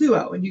Google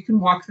Duo, and you can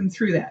walk them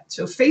through that.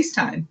 So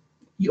FaceTime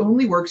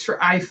only works for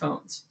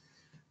iPhones.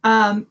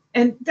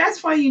 And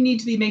that's why you need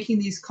to be making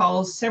these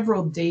calls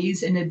several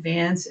days in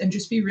advance and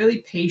just be really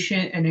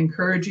patient and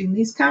encouraging.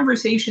 These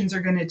conversations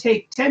are going to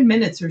take 10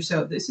 minutes or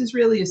so. This is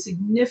really a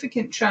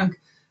significant chunk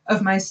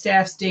of my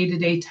staff's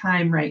day-to-day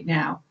time right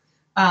now.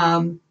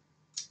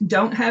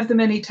 Don't have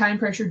them any time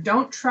pressure.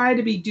 Don't try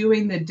to be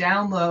doing the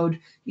download,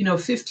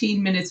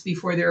 15 minutes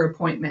before their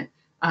appointment.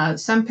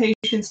 Some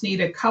patients need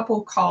a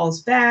couple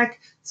calls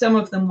back. Some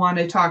of them want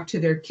to talk to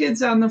their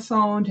kids on the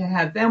phone to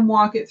have them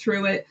walk it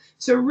through it.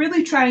 So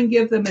really try and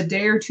give them a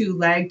day or two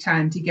lag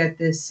time to get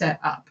this set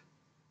up.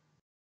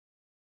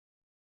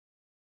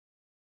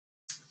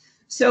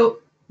 So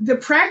the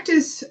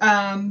practice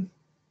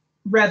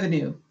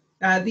revenue,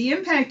 the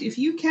impact, if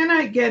you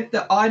cannot get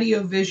the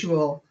audio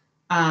visual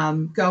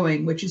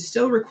going, which is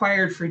still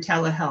required for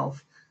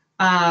telehealth,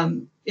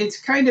 it's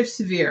kind of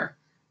severe.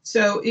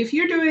 So if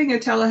you're doing a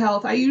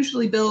telehealth, I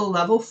usually bill a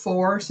level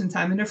 4 since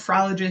I'm a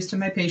nephrologist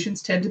and my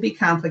patients tend to be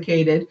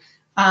complicated.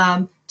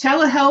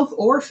 Telehealth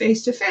or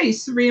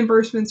face-to-face, the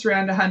reimbursement's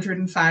around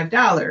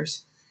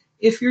 $105.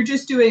 If you're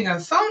just doing a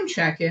phone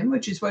check-in,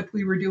 which is what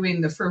we were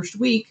doing the first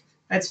week,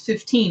 that's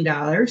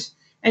 $15.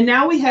 And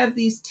now we have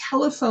these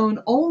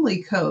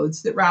telephone-only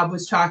codes that Rob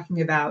was talking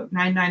about,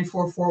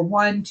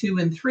 99441, 2,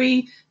 and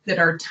 3, that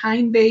are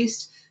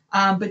time-based.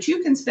 But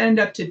you can spend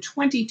up to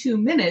 22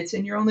 minutes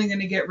and you're only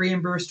going to get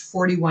reimbursed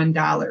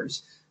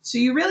 $41. So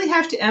you really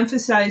have to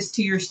emphasize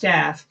to your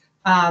staff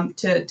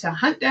to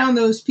hunt down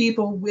those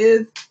people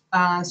with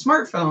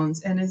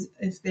smartphones. And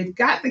if they've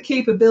got the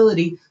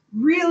capability,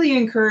 really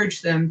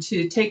encourage them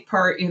to take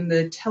part in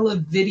the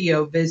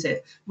televideo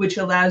visit, which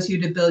allows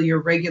you to bill your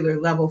regular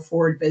level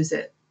 4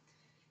 visit.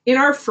 In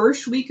our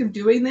first week of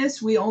doing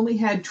this, we only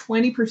had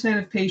 20%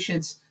 of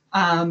patients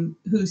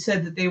who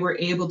said that they were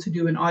able to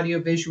do an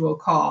audiovisual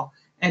call.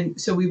 And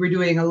so we were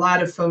doing a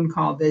lot of phone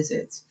call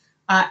visits.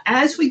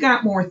 As we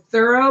got more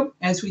thorough,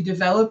 as we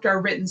developed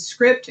our written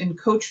script and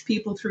coached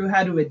people through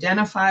how to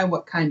identify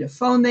what kind of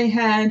phone they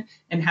had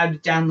and how to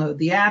download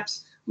the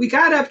apps, we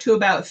got up to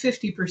about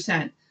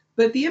 50%.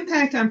 But the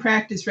impact on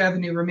practice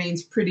revenue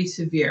remains pretty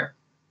severe.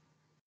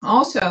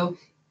 Also,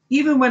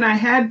 even when I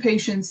had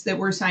patients that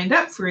were signed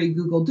up for a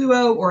Google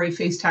Duo or a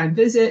FaceTime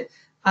visit,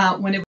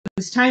 when it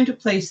was time to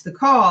place the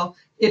call,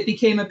 it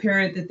became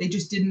apparent that they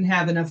just didn't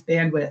have enough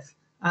bandwidth.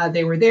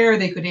 They were there,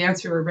 they could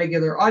answer a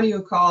regular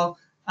audio call,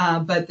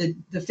 but the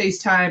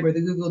FaceTime or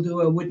the Google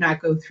Duo would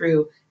not go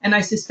through. And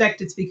I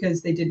suspect it's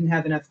because they didn't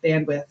have enough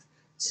bandwidth.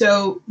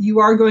 So you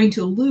are going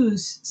to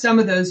lose some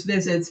of those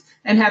visits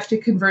and have to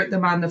convert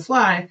them on the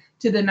fly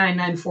to the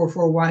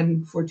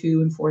 99441,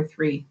 42, and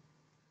 43.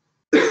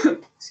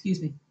 Excuse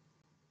me.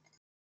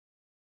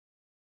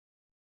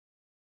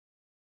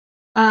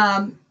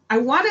 I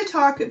want to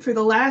talk for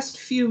the last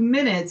few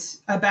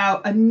minutes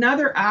about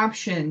another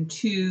option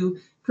to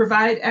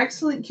provide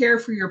excellent care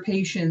for your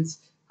patients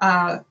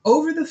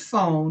over the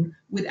phone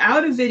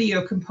without a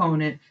video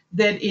component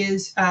that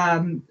is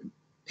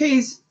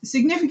pays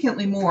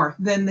significantly more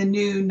than the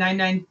new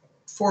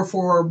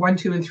 9944, 1,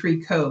 2, and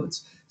 3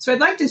 codes. So I'd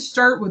like to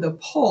start with a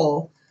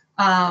poll.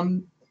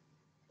 And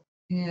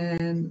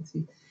let's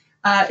see.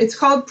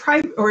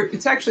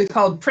 It's actually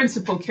called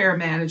principal care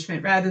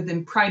management rather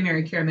than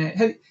primary care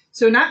management.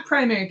 So not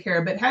primary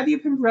care, but have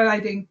you been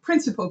providing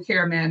principal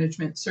care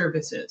management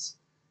services?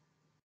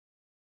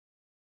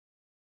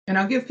 And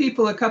I'll give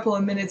people a couple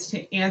of minutes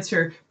to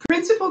answer.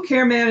 Principal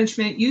care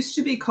management used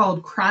to be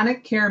called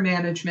chronic care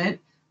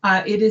management.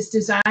 It is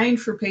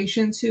designed for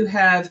patients who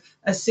have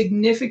a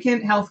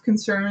significant health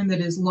concern that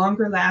is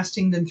longer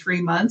lasting than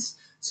 3 months.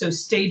 So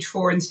stage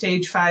 4 and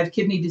stage 5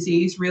 kidney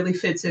disease really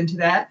fits into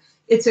that.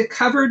 It's a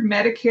covered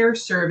Medicare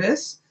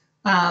service.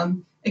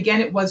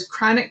 Again, it was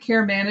chronic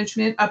care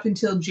management up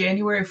until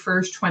January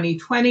 1st,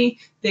 2020.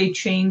 They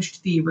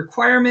changed the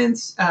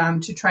requirements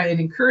to try and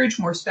encourage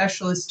more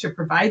specialists to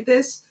provide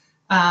this.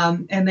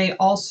 And they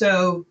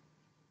also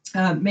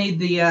made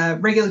the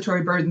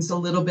regulatory burdens a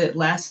little bit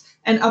less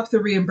and upped the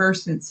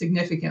reimbursement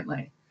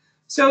significantly.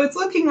 So it's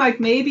looking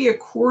like maybe a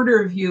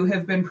quarter of you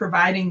have been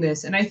providing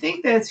this. And I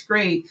think that's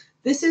great.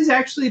 This has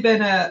actually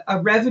been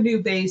a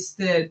revenue base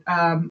that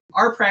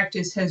our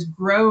practice has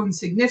grown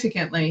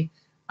significantly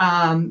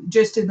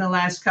just in the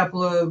last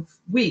couple of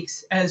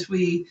weeks, as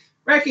we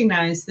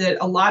recognize that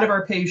a lot of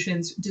our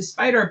patients,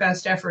 despite our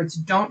best efforts,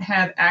 don't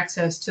have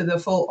access to the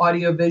full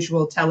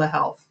audiovisual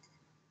telehealth.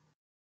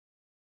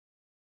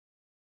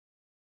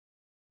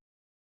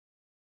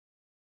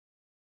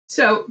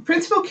 So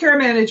principal care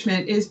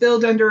management is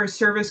billed under a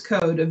service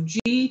code of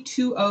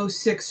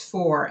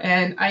G2064,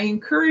 and I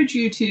encourage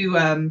you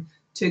to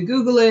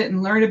Google it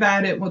and learn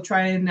about it. We'll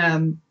try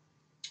and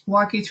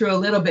walk you through a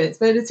little bit,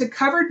 but it's a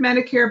covered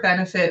Medicare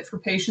benefit for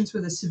patients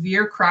with a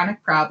severe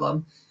chronic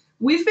problem.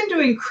 We've been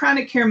doing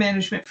chronic care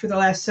management for the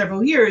last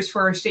several years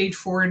for our stage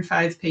 4 and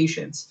 5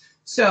 patients.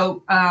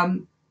 So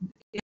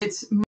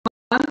it's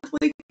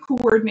monthly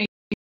coordination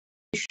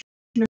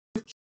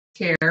of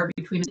care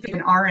between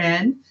an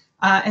RN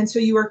And so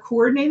you are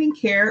coordinating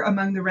care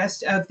among the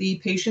rest of the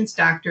patient's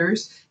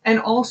doctors and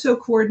also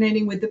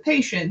coordinating with the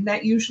patient.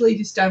 That usually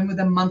is done with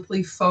a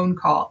monthly phone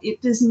call.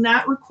 It does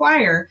not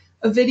require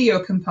a video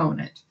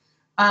component.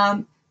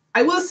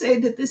 I will say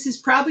that this is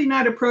probably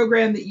not a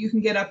program that you can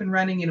get up and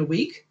running in a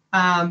week.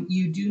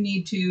 You do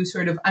need to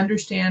sort of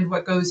understand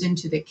what goes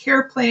into the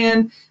care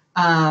plan,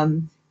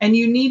 and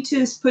you need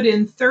to put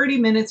in 30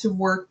 minutes of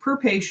work per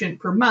patient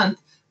per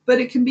month, but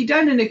it can be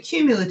done in a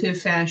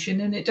cumulative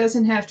fashion and it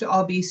doesn't have to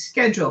all be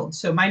scheduled.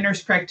 So my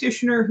nurse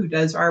practitioner who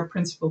does our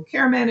principal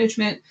care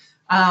management,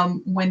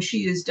 when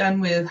she is done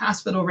with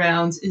hospital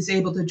rounds, is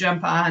able to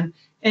jump on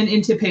and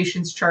into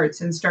patients'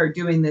 charts and start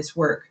doing this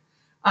work.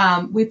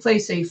 We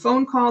place a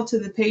phone call to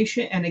the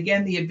patient, and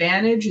again, the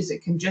advantage is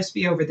it can just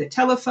be over the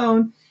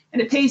telephone,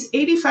 and it pays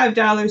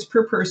 $85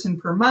 per person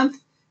per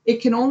month.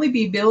 It can only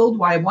be billed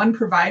by one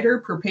provider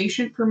per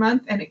patient per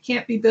month, and it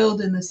can't be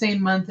billed in the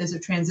same month as a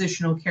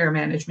transitional care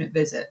management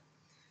visit.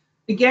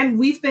 Again,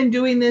 we've been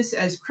doing this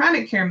as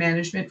chronic care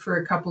management for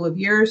a couple of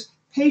years.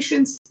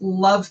 Patients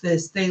love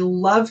this. They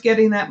love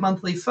getting that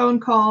monthly phone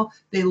call.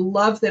 They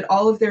love that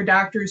all of their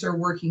doctors are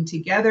working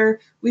together.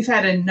 We've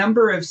had a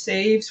number of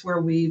saves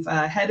where we've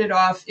headed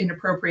off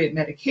inappropriate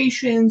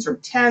medications or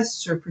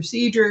tests or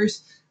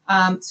procedures.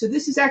 So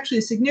this is actually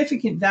a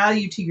significant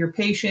value to your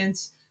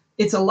patients.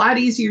 It's a lot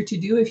easier to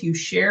do if you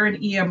share an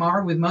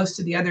EMR with most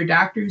of the other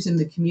doctors in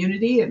the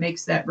community. It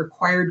makes that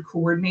required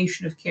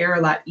coordination of care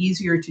a lot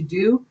easier to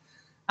do.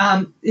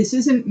 This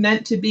isn't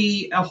meant to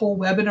be a whole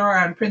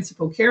webinar on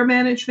principal care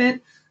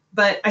management,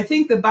 but I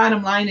think the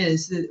bottom line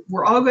is that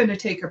we're all going to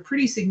take a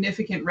pretty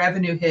significant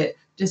revenue hit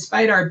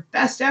despite our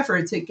best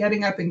efforts at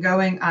getting up and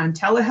going on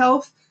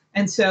telehealth.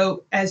 And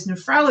so as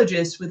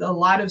nephrologists with a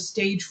lot of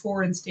stage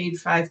 4 and stage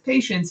 5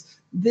 patients,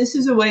 this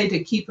is a way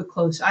to keep a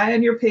close eye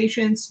on your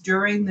patients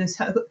during this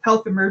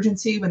health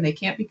emergency when they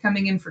can't be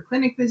coming in for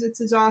clinic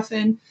visits as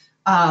often.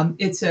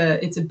 It's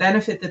a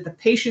benefit that the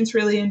patients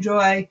really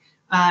enjoy.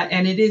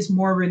 And it is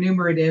more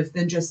remunerative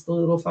than just the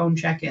little phone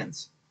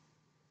check-ins.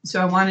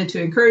 So I wanted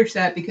to encourage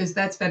that because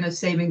that's been a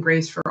saving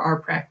grace for our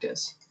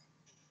practice.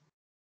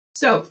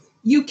 So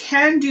you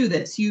can do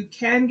this. You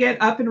can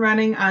get up and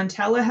running on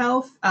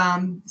telehealth.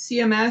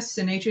 CMS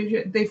and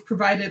HHS, they've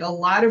provided a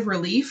lot of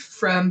relief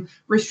from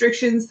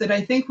restrictions that I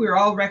think we're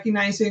all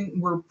recognizing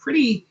were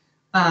pretty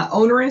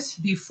onerous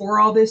before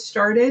all this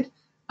started.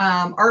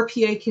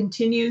 RPA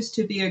continues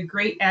to be a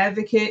great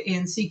advocate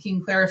in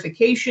seeking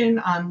clarification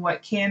on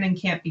what can and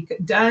can't be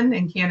done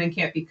and can and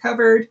can't be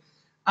covered.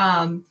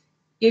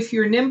 If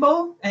you're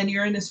nimble and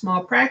you're in a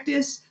small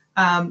practice,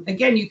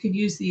 again, you could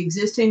use the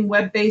existing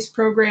web-based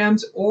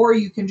programs, or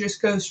you can just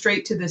go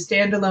straight to the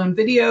standalone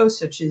videos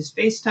such as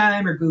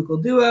FaceTime or Google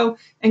Duo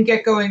and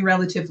get going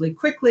relatively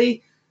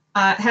quickly.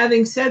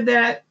 Having said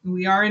that,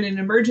 we are in an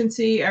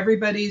emergency,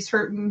 everybody's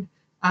hurting.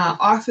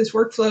 Office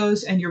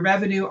workflows and your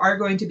revenue are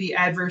going to be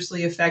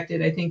adversely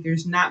affected. I think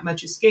there's not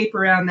much escape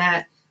around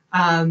that.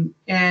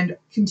 And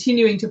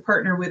continuing to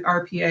partner with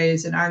RPA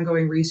is an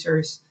ongoing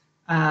resource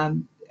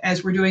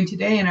as we're doing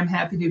today, and I'm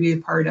happy to be a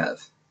part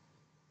of.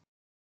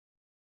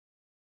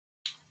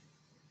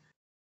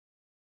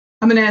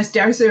 I'm going to ask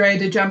Desiree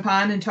to jump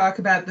on and talk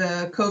about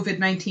the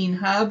COVID-19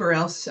 hub, or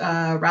else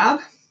Rob?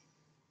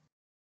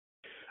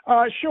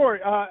 Sure.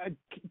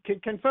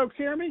 Can folks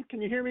hear me?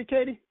 Can you hear me,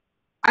 Katie?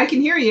 I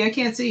can hear you. I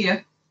can't see you.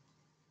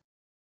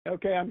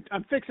 Okay,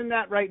 I'm fixing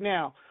that right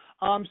now.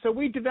 So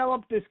we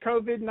developed this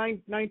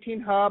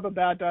COVID-19 hub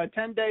about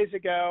 10 days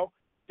ago.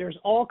 There's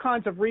all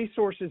kinds of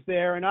resources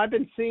there, and I've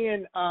been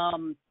seeing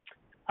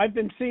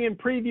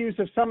previews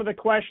of some of the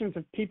questions.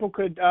 If people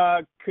could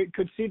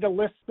see the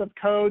list of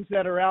codes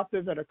that are out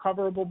there that are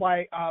coverable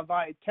by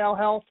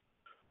Telehealth.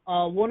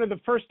 One of the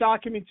first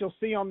documents you'll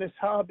see on this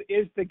hub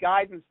is the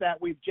guidance that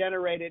we've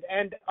generated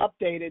and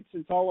updated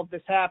since all of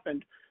this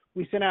happened.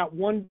 We sent out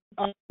one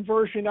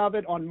version of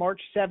it on March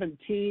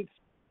 17th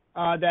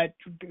that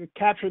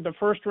captured the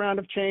first round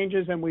of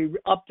changes, and we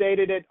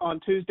updated it on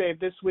Tuesday of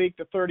this week,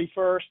 the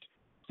 31st.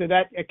 So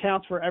that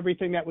accounts for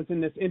everything that was in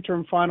this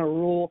interim final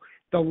rule.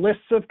 The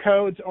lists of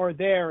codes are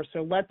there,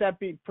 so let that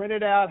be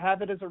printed out,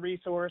 have it as a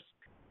resource.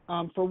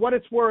 For what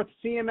it's worth,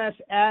 CMS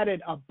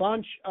added a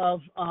bunch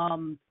of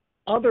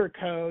other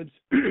codes,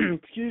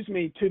 excuse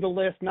me, to the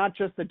list, not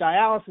just the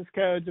dialysis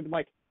codes,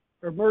 like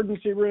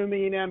emergency room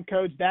E&M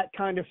codes, that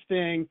kind of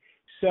thing.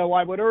 So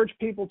I would urge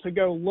people to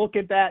go look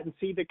at that and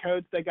see the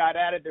codes that got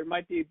added. There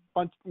might be a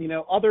bunch,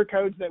 other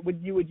codes that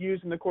you would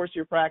use in the course of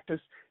your practice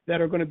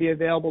that are going to be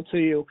available to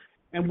you.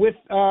 And with,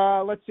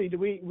 let's see, do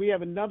we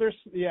have another?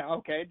 Yeah,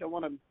 okay. Don't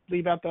want to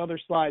leave out the other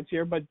slides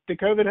here, but the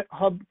COVID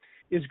hub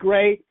is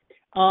great.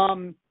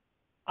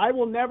 I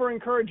will never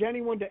encourage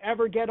anyone to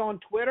ever get on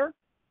Twitter.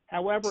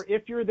 However,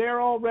 if you're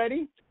there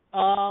already,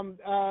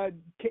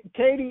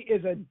 Katie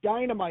is a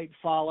dynamite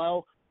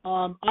follow.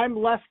 I'm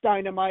less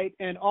dynamite,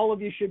 and all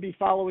of you should be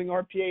following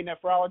RPA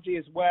Nephrology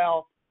as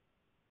well.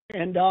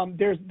 And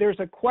there's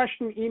a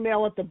question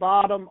email at the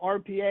bottom,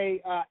 rpa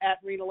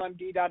at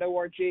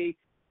renalmd.org.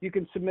 You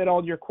can submit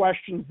all your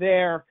questions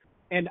there.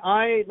 And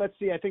let's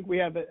see, I think we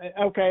have,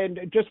 okay,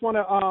 and just want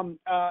to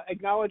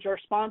acknowledge our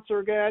sponsor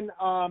again,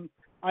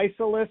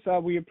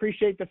 Isolus. We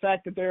appreciate the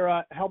fact that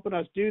they're helping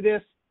us do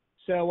this.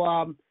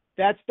 So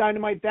that's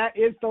dynamite. That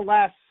is the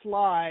last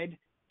slide.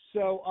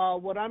 So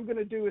what I'm going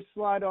to do is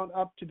slide on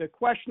up to the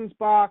questions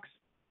box.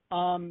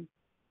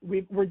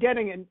 We're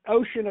getting an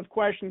ocean of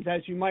questions,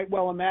 as you might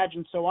well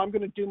imagine. So I'm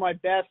going to do my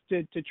best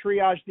to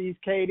triage these,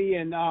 Katie.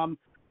 And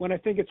when I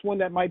think it's one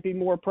that might be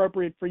more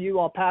appropriate for you,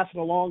 I'll pass it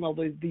along.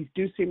 Although these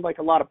do seem like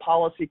a lot of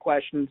policy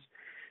questions.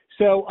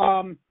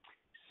 So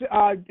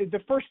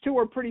the first two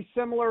are pretty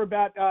similar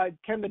about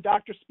can the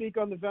doctor speak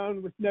on the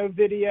phone with no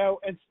video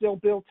and still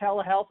bill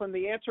telehealth? And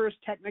the answer is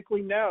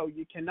technically no,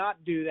 you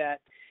cannot do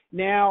that.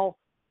 Now,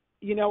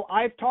 you know,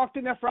 I've talked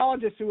to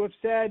nephrologists who have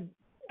said,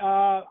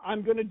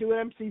 I'm going to do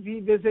an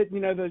MCV visit, you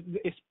know,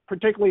 it's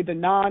particularly the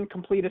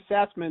non-complete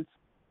assessments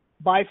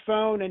by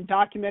phone and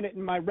document it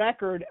in my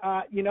record.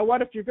 You know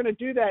what, if you're going to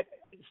do that,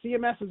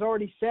 CMS has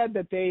already said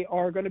that they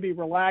are going to be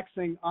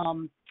relaxing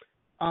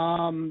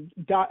auditing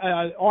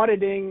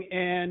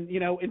and,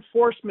 you know,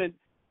 enforcement,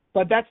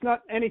 but that's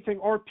not anything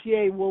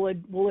RPA will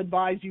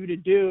advise you to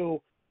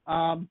do.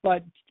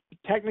 But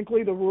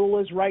technically the rule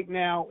is right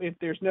now, if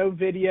there's no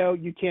video,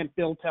 you can't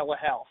bill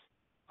telehealth.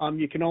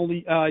 You can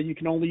only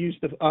use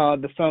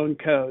the phone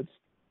codes.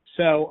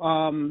 So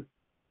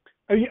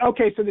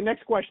okay. So the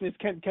next question is,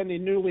 can the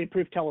newly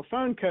approved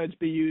telephone codes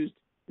be used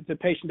if the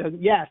patient doesn't?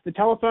 Yes, the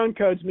telephone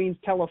codes means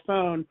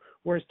telephone,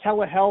 whereas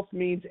telehealth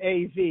means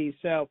AV.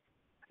 So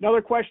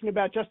another question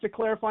about, just to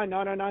clarify,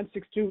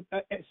 90962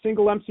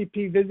 single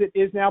MCP visit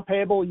is now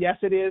payable. Yes,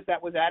 it is.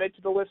 That was added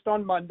to the list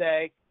on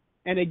Monday.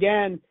 And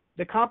again,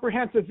 the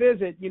comprehensive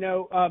visit, you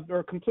know,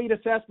 or complete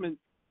assessment,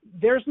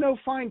 there's no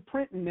fine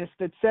print in this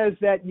that says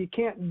that you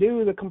can't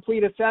do the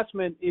complete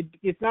assessment.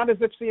 It's not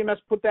as if CMS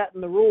put that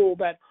in the rule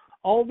that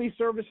all these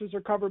services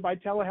are covered by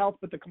telehealth,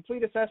 but the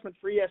complete assessment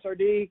for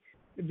ESRD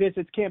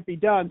visits can't be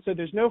done. So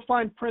there's no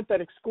fine print that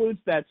excludes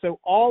that.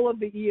 So all of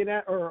the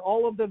ENS or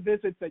all of the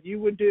visits that you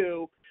would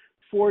do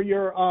for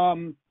your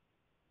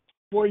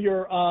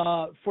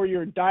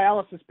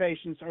dialysis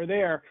patients are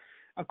there.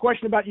 A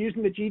question about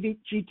using the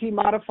GT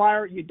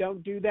modifier, you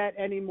don't do that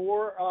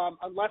anymore,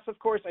 unless, of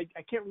course, I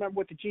can't remember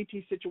what the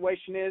GT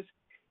situation is,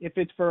 if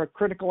it's for a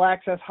critical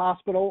access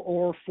hospital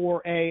or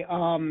for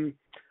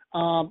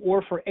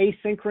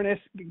asynchronous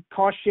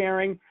cost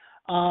sharing.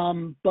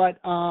 But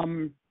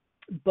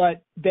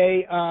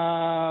they,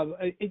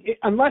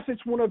 unless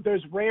it's one of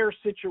those rare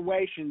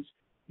situations,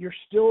 you're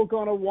still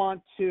going to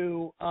want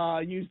to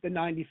use the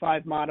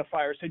 95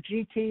 modifier. So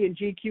GT and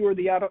GQ are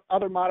the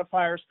other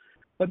modifiers,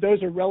 but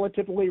those are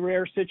relatively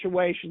rare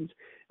situations.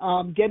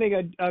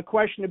 Getting a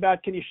question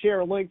about, can you share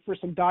a link for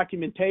some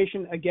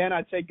documentation? Again,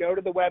 I'd say go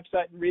to the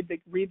website and read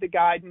the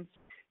guidance.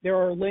 There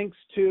are links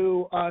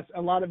to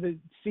a lot of the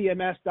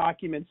CMS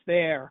documents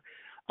there.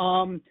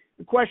 The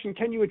question,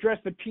 can you address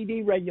the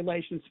PD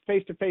regulations,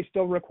 face-to-face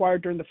still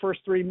required during the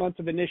first 3 months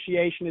of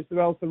initiation, as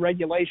well as the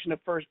regulation of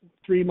first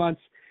 3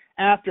 months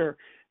after?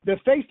 The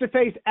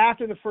face-to-face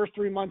after the first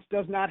 3 months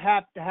does not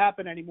have to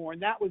happen anymore,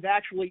 and that was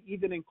actually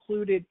even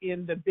included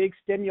in the big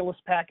stimulus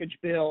package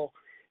bill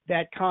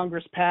that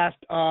Congress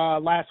passed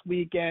last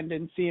weekend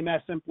and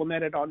CMS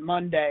implemented on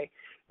Monday.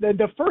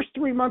 The first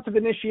 3 months of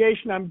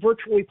initiation, I'm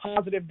virtually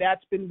positive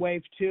that's been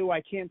waived too.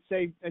 I can't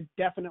say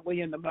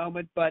definitely in the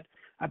moment, but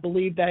I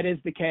believe that is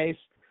the case.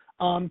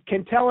 Can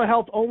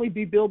telehealth only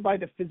be billed by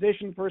the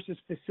physician versus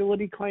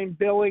facility claim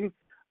billing?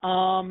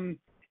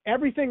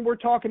 Everything we're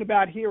talking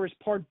about here is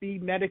Part B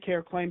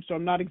Medicare claims, so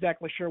I'm not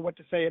exactly sure what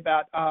to say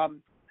about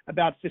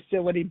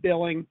facility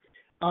billing.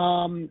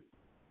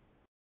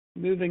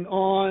 Moving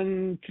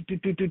on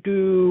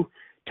to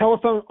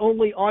telephone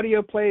only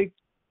audio play.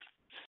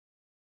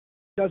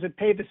 Does it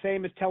pay the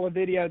same as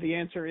televideo? The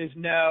answer is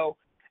no.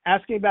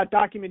 Asking about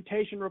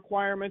documentation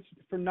requirements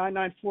from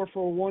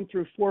 99441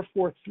 through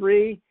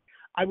 443.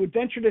 I would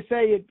venture to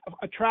say it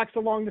tracks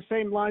along the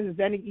same lines as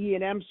any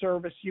E&M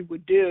service you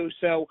would do,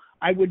 so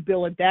I would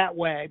bill it that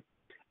way.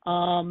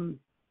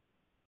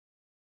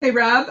 Hey,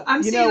 Rob,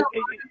 I'm seeing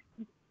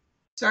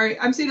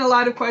a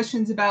lot of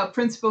questions about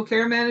principal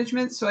care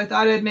management, so I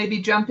thought I'd maybe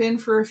jump in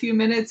for a few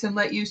minutes and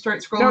let you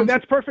start scrolling. No,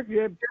 that's perfect.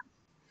 Yeah.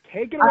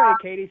 Take it away,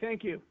 Katie.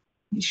 Thank you.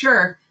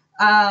 Sure.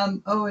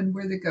 And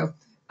where'd it go?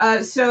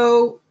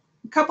 So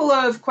a couple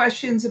of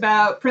questions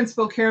about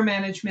principal care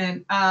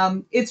management.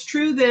 It's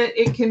true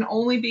that it can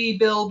only be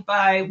billed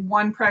by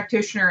one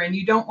practitioner, and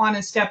you don't want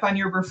to step on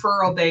your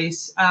referral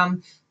base.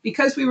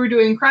 Because we were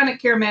doing chronic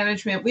care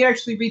management, we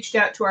actually reached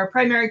out to our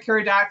primary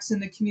care docs in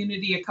the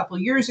community a couple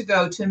years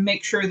ago to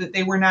make sure that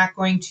they were not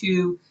going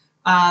to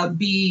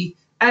be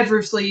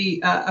adversely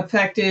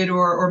affected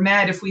or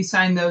mad if we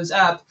signed those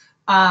up.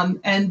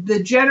 And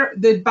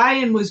the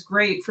buy-in was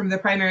great from the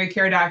primary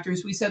care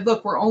doctors. We said,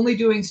 look, we're only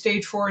doing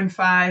stage 4 and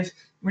 5.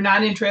 We're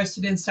not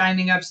interested in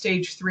signing up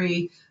stage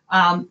 3.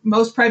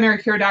 Most primary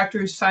care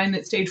doctors find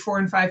that stage 4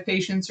 and 5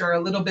 patients are a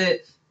little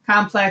bit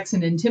complex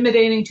and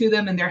intimidating to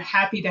them, and they're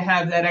happy to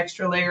have that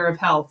extra layer of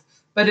help.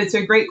 but it's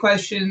a great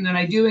question, and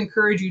I do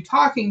encourage you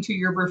talking to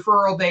your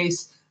referral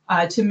base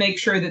to make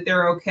sure that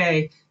they're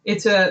okay.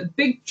 It's a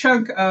big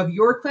chunk of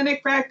your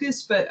clinic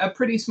practice, but a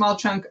pretty small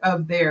chunk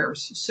of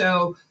theirs.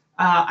 So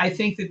I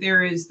think that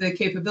there is the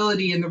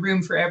capability in the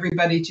room for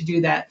everybody to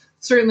do that.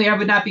 Certainly, I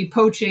would not be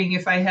poaching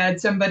if I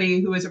had somebody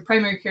who is a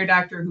primary care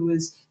doctor who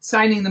is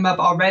signing them up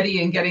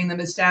already and getting them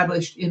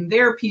established in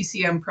their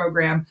PCM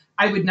program.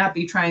 I would not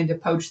be trying to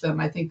poach them.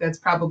 I think that's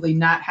probably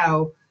not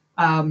how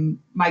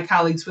my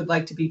colleagues would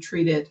like to be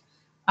treated.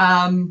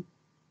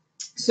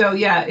 So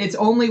yeah, it's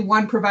only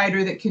one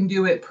provider that can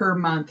do it per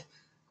month.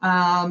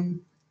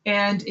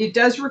 And it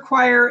does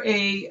require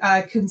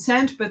a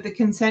consent, but the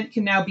consent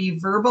can now be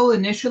verbal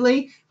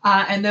initially.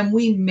 And then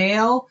we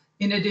mail,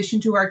 in addition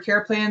to our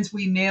care plans,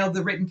 we mail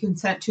the written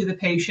consent to the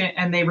patient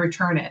and they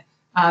return it.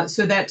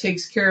 So that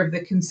takes care of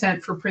the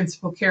consent for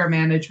principal care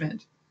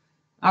management.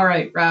 All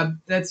right, Rob,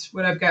 that's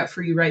what I've got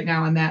for you right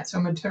now on that. So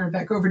I'm going to turn it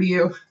back over to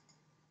you.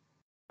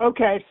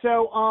 Okay,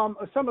 so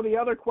some of the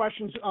other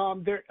questions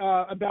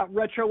about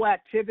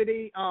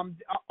retroactivity.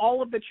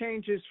 All of the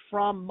changes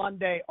from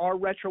Monday are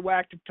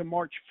retroactive to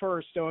March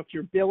 1st. So if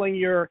you're billing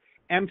your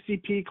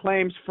MCP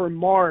claims for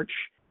March,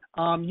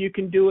 you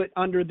can do it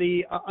under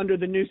the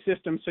new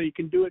system. So you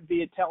can do it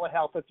via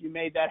telehealth if you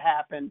made that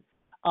happen.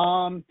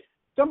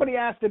 Somebody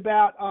asked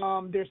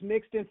about there's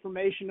mixed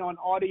information on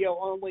audio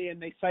only,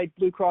 and they cite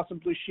Blue Cross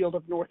and Blue Shield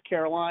of North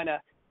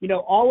Carolina. You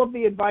know, all of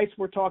the advice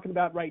we're talking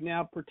about right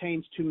now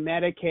pertains to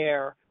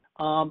Medicare.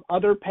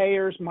 Other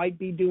payers might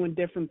be doing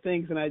different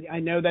things, and I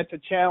know that's a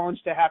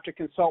challenge to have to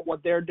consult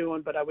what they're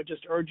doing. But I would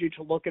just urge you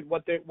to look at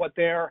what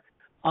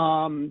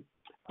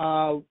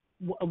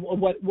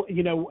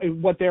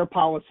their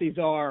policies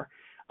are.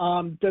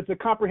 Does the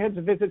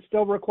comprehensive visit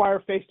still require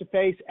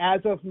face-to-face?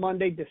 As of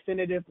Monday,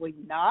 definitively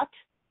not.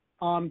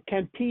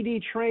 Can PD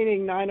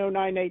training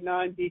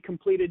 90989 be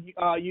completed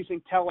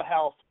using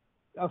telehealth?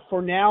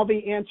 For now,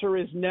 the answer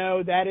is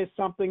no. That is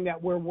something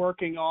that we're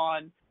working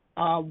on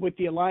with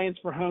the Alliance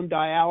for Home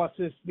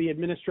Dialysis. The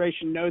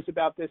administration knows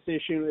about this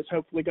issue and is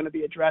hopefully going to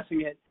be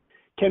addressing it.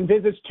 Can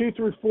visits 2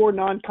 through 4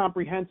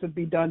 non-comprehensive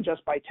be done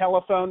just by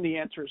telephone? The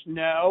answer is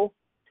no.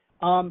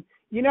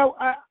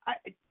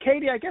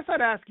 Katie, I guess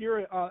I'd ask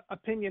your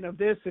opinion of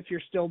this if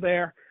you're still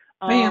there.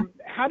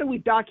 How do we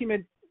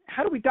document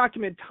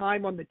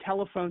time on the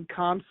telephone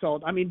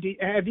consult? I mean,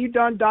 have you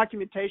done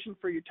documentation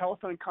for your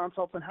telephone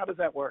consults, and how does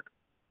that work?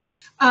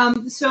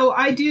 So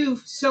I do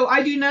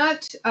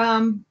not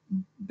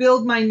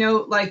build my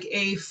note like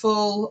a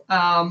full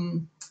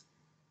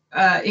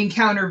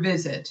encounter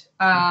visit.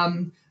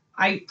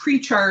 I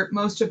pre-chart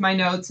most of my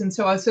notes, and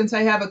so since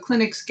I have a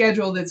clinic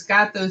schedule that's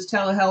got those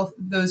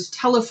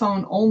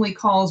telephone only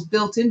calls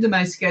built into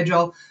my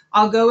schedule,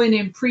 I'll go in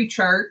and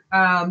pre-chart.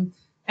 And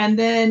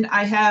then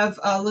I have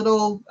a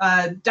little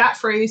dot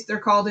phrase, they're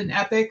called in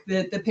Epic,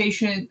 that the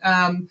patient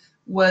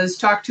was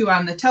talked to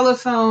on the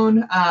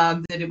telephone,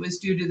 that it was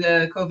due to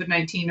the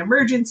COVID-19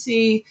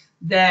 emergency,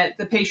 that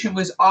the patient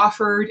was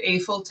offered a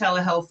full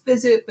telehealth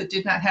visit but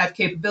did not have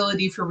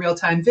capability for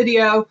real-time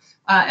video,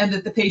 and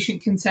that the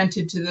patient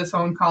consented to the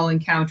phone call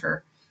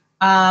encounter.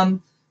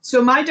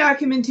 So my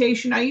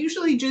documentation, I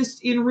usually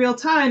just in real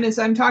time as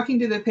I'm talking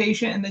to the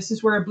patient, and this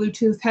is where a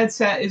Bluetooth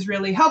headset is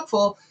really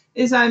helpful,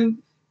 is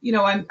I'm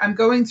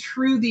going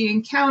through the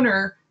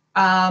encounter.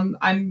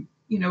 I'm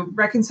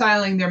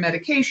reconciling their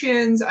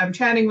medications. I'm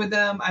chatting with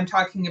them. I'm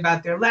talking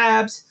about their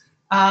labs.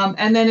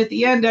 And then at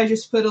the end, I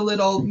just put a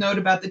little note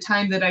about the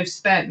time that I've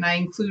spent, and I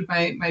include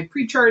my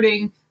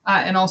pre-charting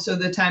and also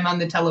the time on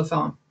the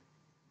telephone.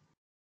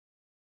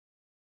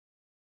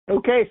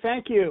 Okay,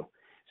 thank you.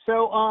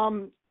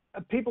 So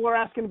people are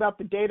asking about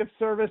the date of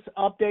service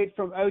update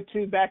from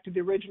O2 back to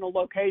the original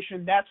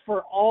location. That's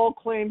for all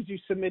claims you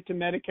submit to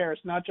Medicare.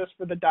 It's not just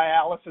for the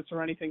dialysis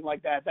or anything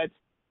like that. That's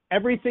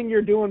everything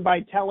you're doing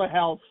by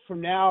telehealth from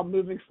now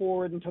moving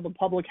forward until the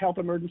public health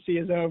emergency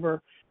is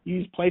over.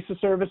 Use place of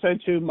service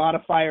O2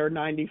 modifier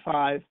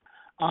 95.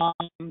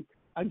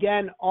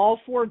 Again, all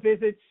 4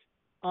 visits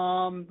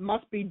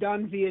must be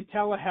done via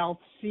telehealth.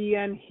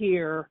 CN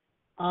here.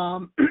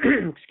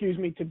 Excuse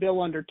me, to bill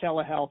under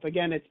telehealth.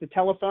 Again, it's the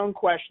telephone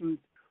questions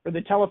or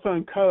the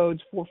telephone codes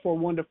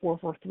 441 to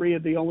 443 are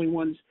the only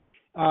ones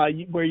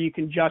where you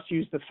can just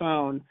use the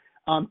phone.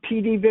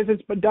 PD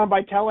visits but done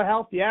by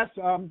telehealth, yes.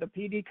 The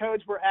PD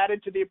codes were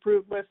added to the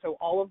approved list, so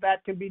all of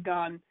that can be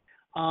done.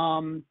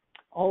 All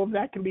of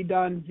that can be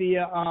done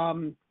via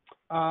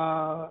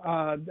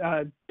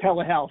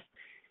telehealth.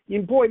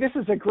 Boy, this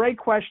is a great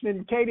question.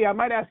 And Katie, I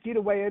might ask you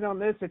to weigh in on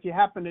this if you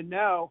happen to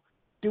know.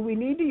 Do we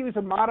need to use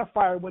a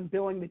modifier when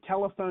billing the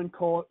telephone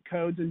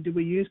codes, and do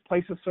we use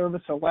place of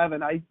service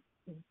 11?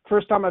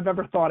 First time I've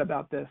ever thought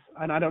about this,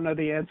 and I don't know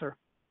the answer.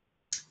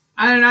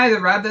 I don't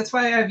either, Rob. That's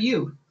why I have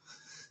you.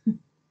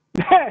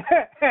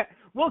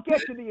 We'll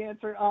get to the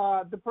answer.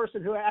 The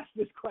person who asked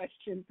this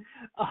question.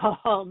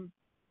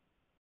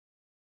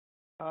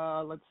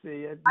 Let's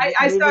see.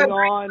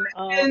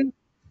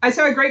 I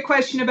saw a great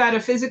question about a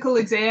physical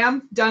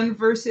exam done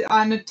versus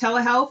on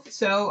telehealth.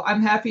 So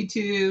I'm happy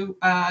to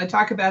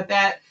talk about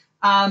that.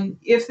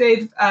 If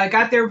they've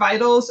got their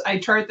vitals, I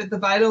chart that the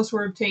vitals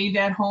were obtained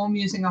at home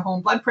using a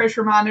home blood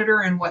pressure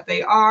monitor and what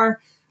they are.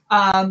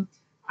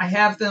 I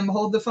have them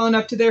hold the phone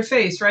up to their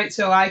face, right?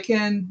 So I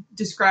can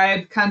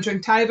describe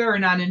conjunctiva or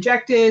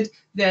non-injected,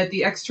 that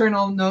the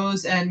external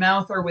nose and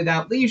mouth are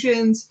without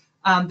lesions,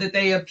 that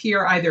they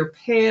appear either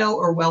pale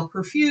or well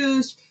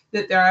perfused,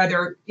 that they're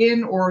either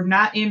in or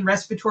not in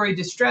respiratory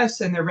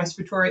distress and their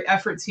respiratory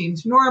effort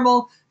seems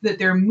normal, that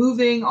they're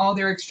moving all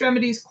their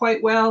extremities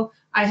quite well.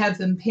 I have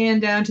them pan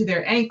down to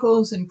their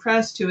ankles and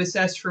press to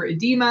assess for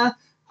edema,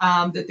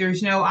 that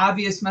there's no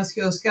obvious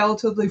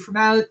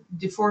musculoskeletal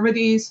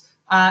deformities,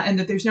 and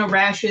that there's no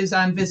rashes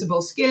on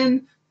visible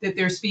skin, that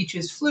their speech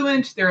is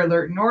fluent, they're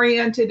alert and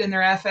oriented, and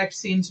their affect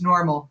seems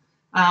normal.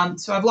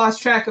 So I've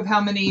lost track of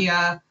how many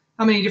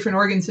different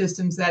organ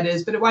systems that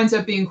is, but it winds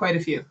up being quite a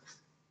few.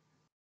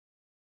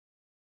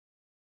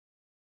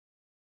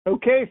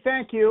 Okay,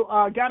 thank you.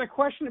 Got a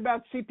question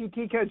about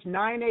CPT codes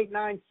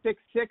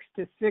 98966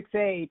 to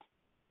 68,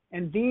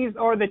 and these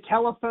are the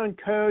telephone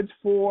codes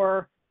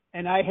for,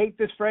 and I hate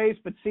this phrase,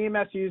 but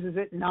CMS uses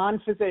it,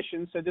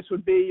 non-physicians. So this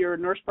would be your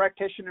nurse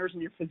practitioners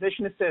and your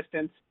physician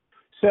assistants.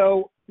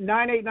 So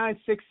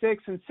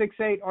 98966 and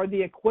 68 are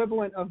the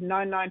equivalent of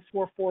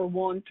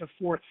 99441 to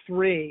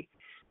 43.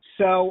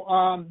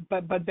 So,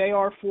 but they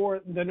are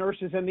for the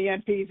nurses and the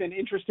NPs, and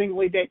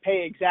interestingly, they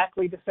pay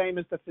exactly the same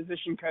as the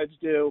physician codes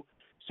do.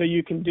 So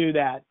you can do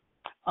that.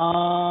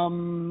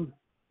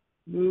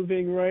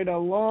 Moving right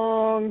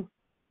along.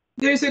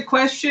 There's a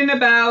question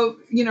about,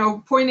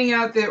 pointing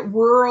out that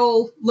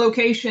rural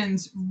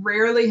locations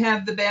rarely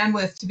have the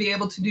bandwidth to be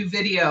able to do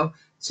video.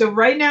 So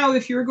right now,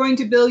 if you're going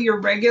to bill your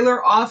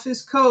regular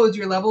office codes,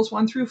 your levels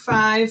 1 through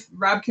 5,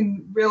 Rob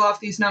can reel off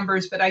these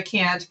numbers, but I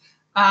can't.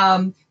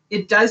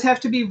 It does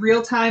have to be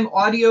real-time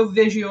audio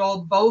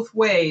visual both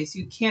ways.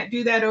 You can't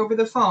do that over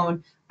the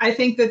phone. I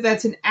think that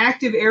that's an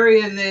active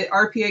area that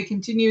RPA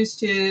continues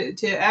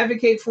to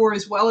advocate for,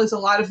 as well as a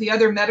lot of the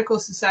other medical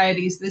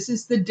societies. This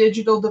is the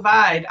digital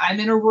divide.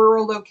 I'm in a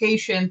rural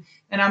location,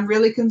 and I'm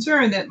really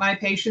concerned that my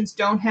patients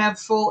don't have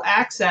full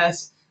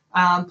access,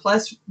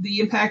 plus the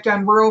impact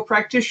on rural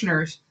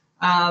practitioners.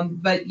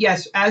 But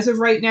yes, as of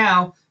right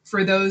now,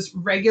 for those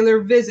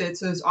regular visits,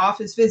 those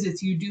office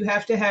visits, you do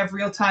have to have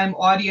real-time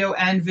audio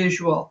and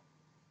visual.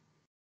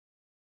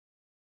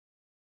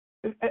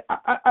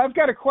 I've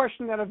got a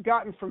question that I've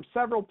gotten from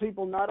several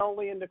people, not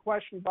only in the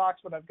question box,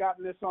 but I've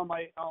gotten this on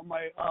my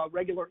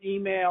regular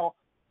email.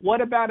 What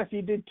about if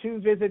you did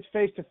 2 visits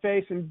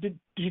face-to-face and did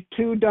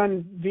 2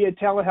 done via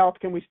telehealth?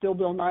 Can we still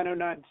bill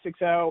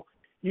 90960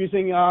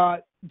 using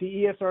the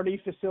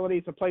ESRD facility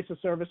as a place of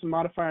service and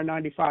modifier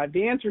 95?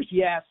 The answer is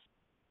yes.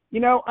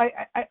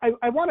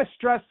 I want to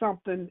stress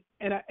something,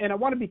 and I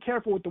want to be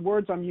careful with the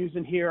words I'm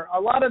using here.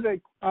 A lot of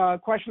the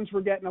questions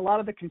we're getting, a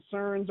lot of the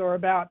concerns are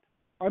about,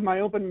 am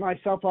I opening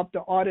myself up to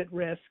audit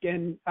risk?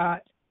 And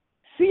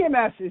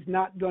CMS is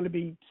not going to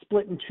be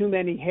splitting too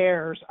many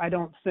hairs, I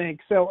don't think.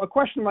 So a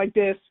question like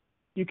this,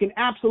 you can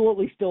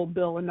absolutely still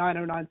bill a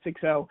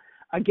 90960.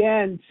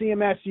 Again,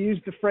 CMS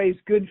used the phrase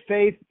good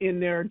faith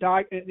in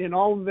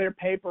all of their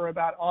paper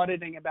about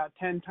auditing about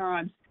 10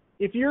 times.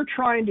 If you're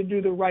trying to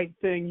do the right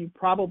thing, you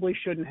probably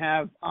shouldn't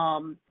have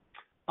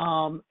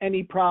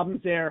any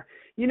problems there.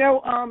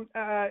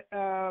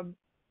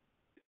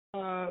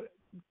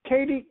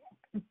 Katie,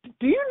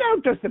 do you know,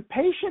 does the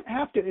patient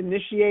have to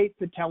initiate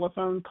the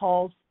telephone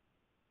calls?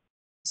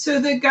 So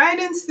the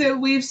guidance that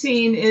we've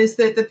seen is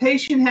that the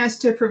patient has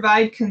to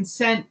provide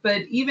consent,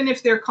 but even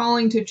if they're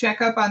calling to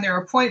check up on their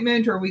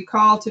appointment or we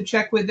call to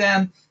check with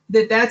them,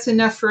 that's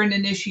enough for an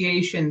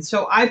initiation.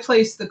 So I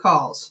place the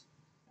calls.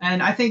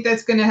 And I think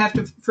that's going to have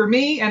to, for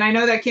me, and I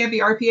know that can't be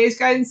RPA's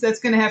guidance, that's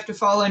going to have to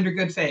fall under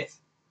good faith.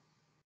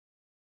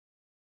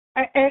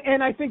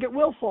 And I think it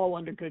will fall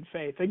under good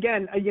faith.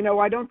 Again,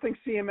 I don't think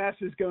CMS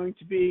is going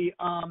to be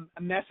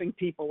messing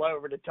people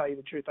over, to tell you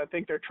the truth. I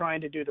think they're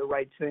trying to do the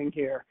right thing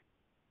here.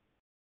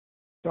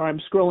 So I'm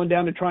scrolling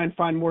down to try and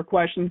find more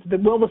questions.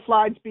 Will the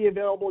slides be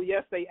available?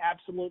 Yes, they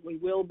absolutely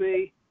will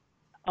be.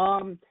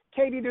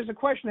 Katie, there's a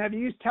question. Have you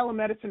used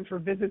telemedicine for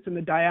visits in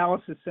the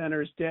dialysis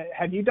centers?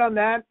 Have you done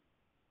that?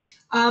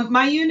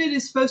 My unit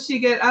is supposed to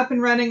get up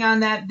and running on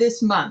that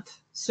this month.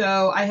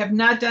 So I have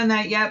not done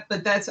that yet,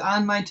 but that's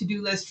on my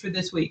to-do list for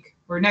this week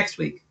or next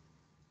week.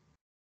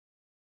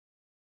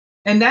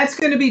 And that's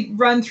going to be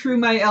run through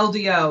my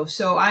LDO.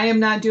 So I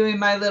am not doing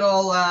my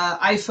little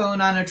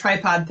iPhone on a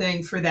tripod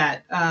thing for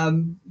that.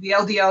 The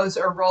LDOs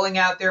are rolling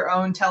out their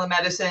own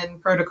telemedicine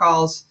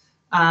protocols.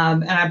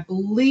 And I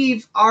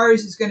believe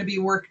ours is going to be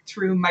worked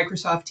through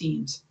Microsoft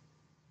Teams.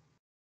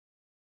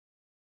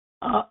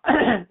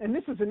 And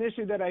this is an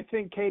issue that I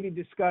think Katie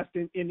discussed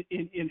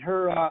in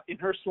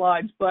her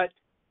slides, but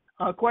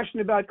a question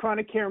about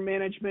chronic care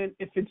management.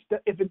 If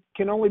it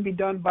can only be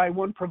done by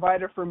one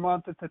provider for a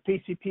month, if the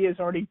PCP has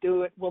already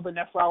do it, will the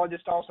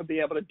nephrologist also be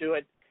able to do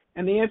it?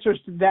 And the answer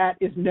to that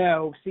is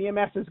no.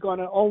 CMS is going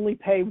to only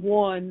pay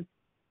one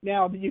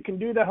Now, you can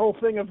do the whole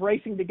thing of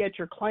racing to get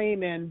your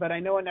claim in, but I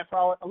know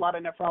a lot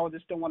of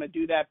nephrologists don't want to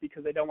do that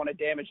because they don't want to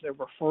damage their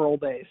referral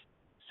days.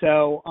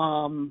 So,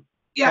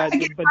 Yeah,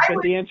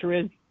 but the answer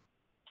is?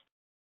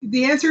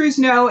 The answer is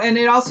no, and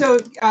it also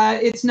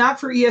it's not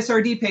for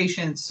ESRD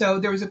patients. So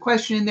there was a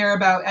question in there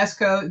about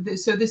ESCO.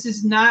 So this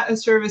is not a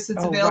service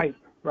that's available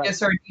for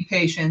ESRD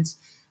patients.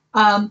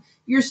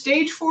 Your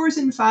stage 4s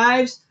and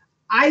 5s,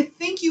 I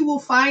think you will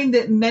find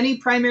that many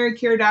primary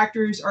care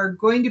doctors are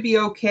going to be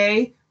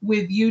okay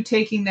with you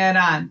taking that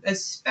on,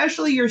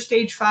 especially your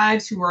stage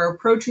 5s who are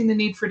approaching the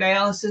need for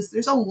dialysis.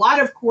 There's a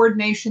lot of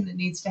coordination that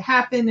needs to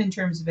happen in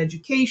terms of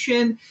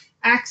education,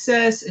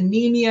 access,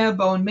 anemia,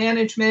 bone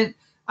management.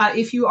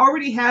 If you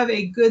already have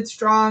a good,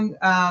 strong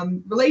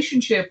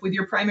relationship with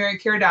your primary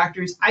care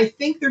doctors, I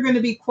think they're going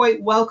to be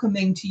quite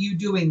welcoming to you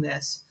doing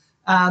this.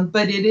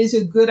 But it is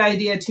a good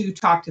idea to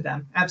talk to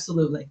them.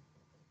 Absolutely.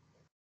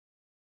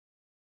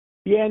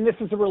 Yeah, and this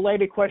is a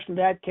related question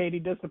to that, Katie.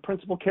 Does the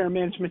principal care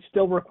management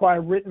still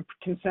require written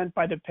consent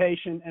by the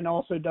patient, and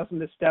also doesn't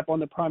this step on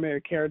the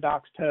primary care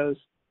doc's toes?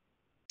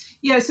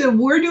 Yeah, so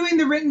we're doing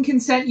the written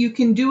consent. You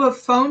can do a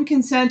phone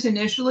consent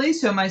initially,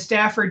 so my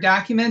staff are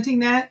documenting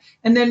that,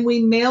 and then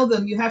we mail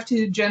them. You have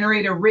to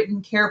generate a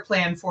written care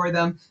plan for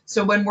them.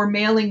 So when we're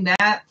mailing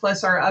that,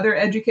 plus our other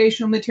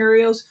educational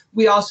materials,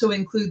 we also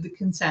include the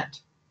consent.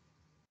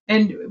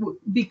 And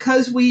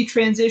because we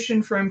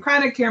transitioned from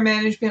chronic care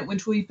management,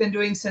 which we've been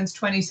doing since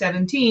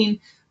 2017,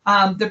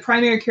 the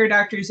primary care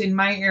doctors in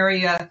my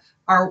area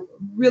are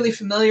really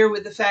familiar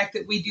with the fact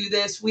that we do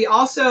this. We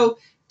also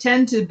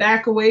tend to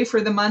back away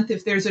for the month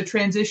if there's a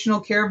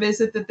transitional care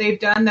visit that they've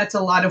done. That's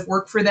a lot of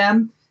work for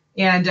them,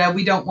 and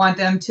we don't want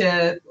them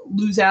to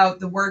lose out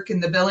the work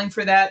and the billing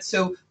for that.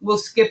 So we'll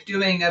skip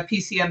doing a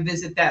PCM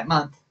visit that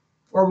month,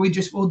 or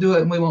we'll do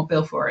it and we won't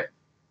bill for it.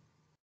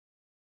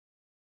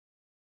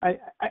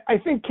 I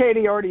think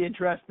Katie already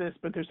addressed this,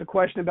 but there's a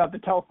question about the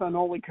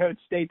telephone-only code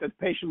state that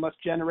the patient must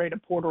generate a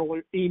portal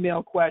or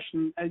email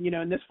question, and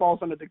and this falls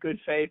under the good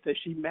faith that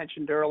she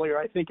mentioned earlier.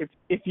 I think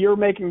if you're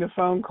making the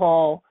phone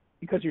call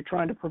because you're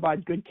trying to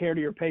provide good care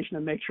to your patient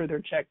and make sure they're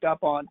checked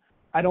up on,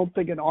 I don't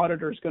think an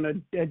auditor is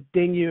going to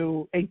ding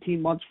you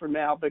 18 months from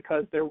now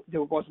because there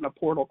wasn't a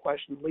portal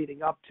question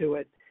leading up to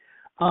it.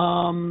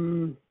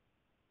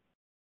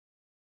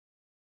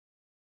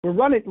 We're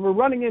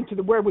running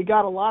into where we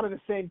got a lot of the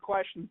same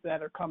questions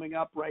that are coming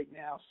up right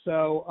now.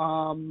 So,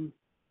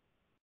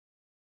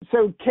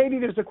 so Katie,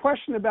 there's a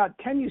question about,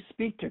 can you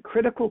speak to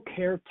critical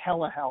care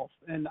telehealth?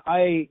 And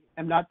I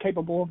am not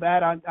capable of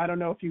that. I don't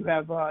know if you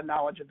have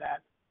knowledge of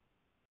that.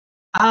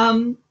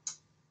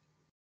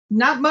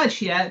 Not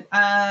much yet.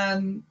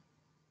 Right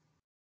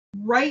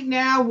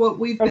now, what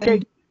we've been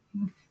doing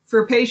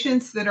for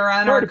patients that are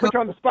on Sorry to put you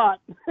on the spot.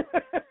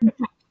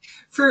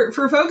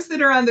 For folks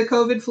that are on the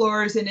COVID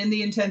floors and in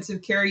the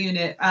intensive care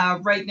unit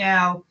right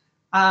now,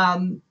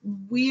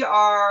 we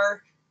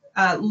are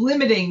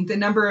limiting the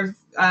number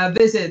of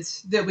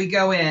visits that we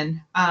go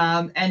in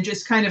and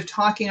just kind of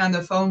talking on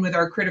the phone with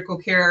our critical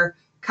care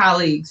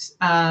colleagues.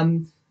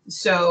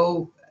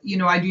 So,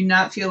 I do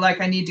not feel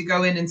like I need to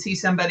go in and see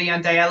somebody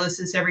on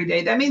dialysis every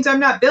day. That means I'm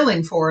not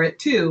billing for it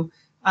too.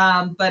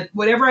 But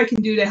whatever I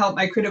can do to help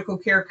my critical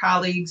care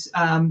colleagues,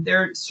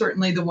 they're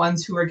certainly the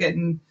ones who are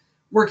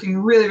working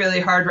really, really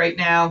hard right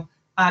now.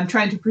 I'm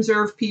trying to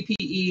preserve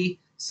PPE.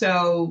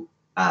 So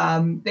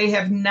they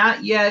have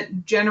not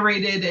yet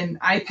generated an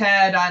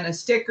iPad on a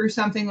stick or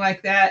something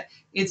like that.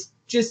 It's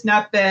just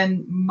not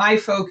been my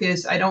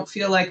focus. I don't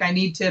feel like I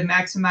need to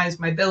maximize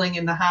my billing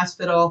in the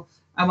hospital.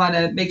 I want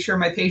to make sure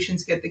my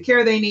patients get the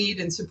care they need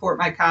and support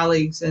my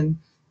colleagues. And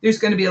there's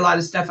going to be a lot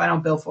of stuff I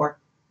don't bill for.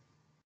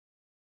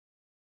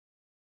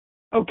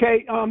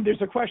 Okay,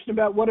 there's a question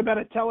about what about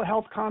a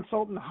telehealth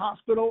consult in the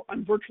hospital?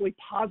 I'm virtually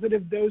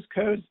positive those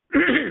codes,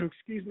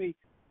 excuse me,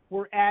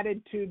 were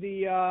added to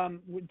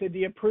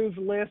the approved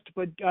list,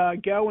 but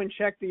go and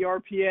check the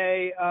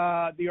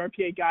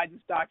RPA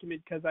guidance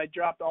document, because I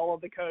dropped all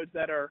of the codes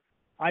that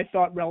I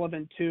thought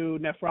relevant to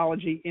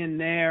nephrology in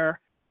there.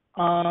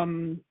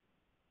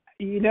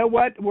 You know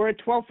what? We're at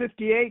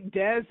 12:58.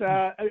 Des,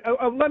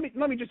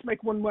 let me just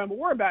make one moment.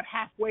 We're about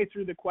halfway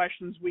through the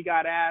questions we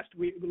got asked.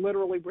 We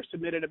literally were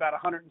submitted about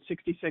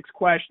 166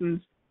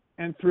 questions,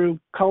 and through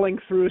culling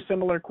through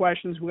similar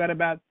questions, we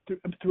got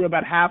through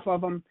about half of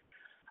them.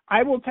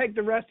 I will take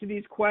the rest of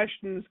these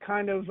questions,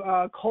 kind of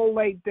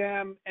collate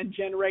them and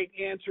generate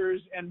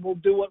answers, and we'll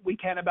do what we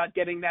can about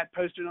getting that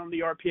posted on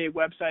the RPA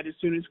website as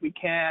soon as we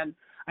can.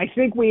 I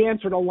think we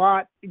answered a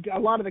lot. A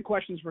lot of the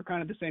questions were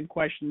kind of the same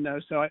question, though.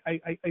 So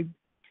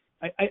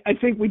I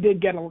think we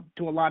did get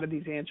to a lot of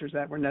these answers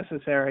that were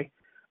necessary.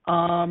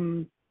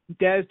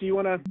 Des, do you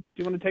want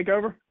to take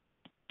over?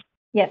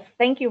 Yes,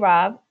 thank you,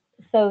 Rob.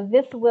 So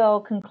this will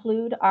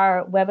conclude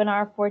our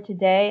webinar for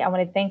today. I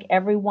want to thank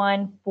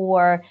everyone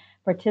for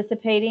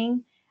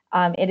participating.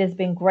 It has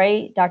been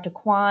great. Dr.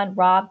 Kwan,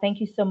 Rob, thank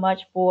you so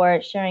much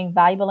for sharing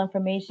valuable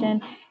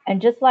information.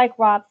 And just like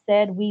Rob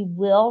said, we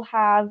will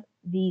have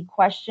the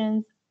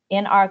questions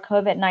in our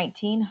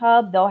COVID-19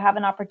 hub. They'll have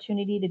an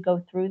opportunity to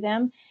go through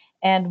them.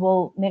 and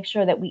we'll make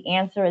sure that we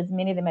answer as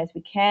many of them as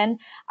we can.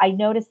 I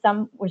noticed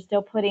some we're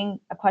still putting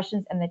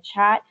questions in the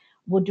chat.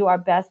 We'll do our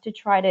best to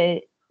try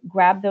to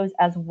grab those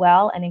as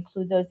well and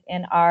include those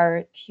in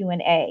our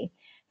Q&A.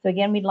 So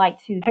again, we'd like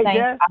to Hey, thank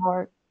Des,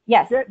 our,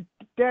 yes.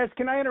 Des,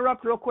 can I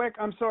interrupt real quick?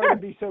 I'm sorry Sure.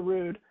 to be so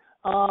rude.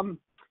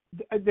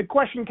 The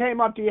question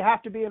came up, do you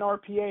have to be an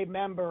RPA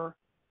member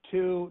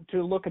to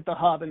look at the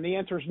hub? And the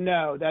answer is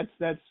no.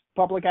 That's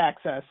public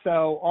access.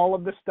 So all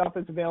of this stuff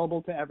is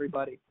available to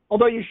everybody.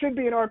 Although you should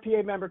be an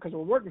RPA member because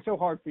we're working so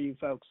hard for you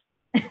folks.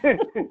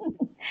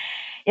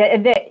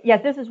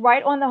 Yes, this is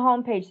right on the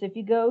homepage. So if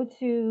you go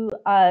to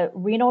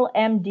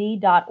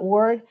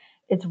renalmd.org,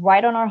 it's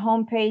right on our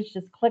homepage.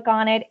 Just click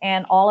on it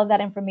and all of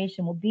that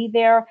information will be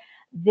there.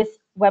 This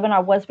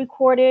webinar was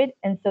recorded,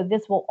 and so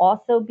this will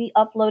also be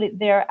uploaded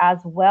there as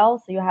well.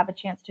 So you'll have a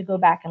chance to go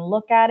back and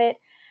look at it.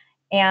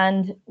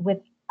 And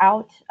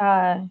without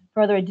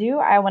further ado,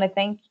 I want to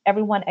thank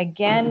everyone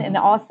again. And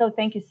also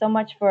thank you so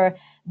much for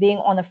being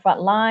on the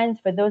front lines.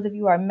 For those of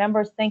you who are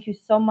members, thank you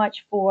so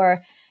much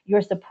for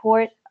your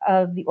support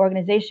of the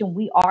organization.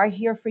 We are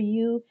here for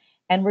you,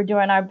 and we're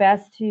doing our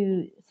best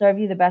to serve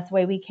you the best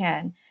way we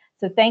can.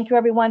 So thank you,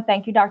 everyone.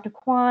 Thank you, Dr.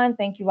 Kwan.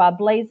 Thank you, Rob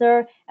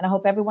Blazer. And I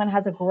hope everyone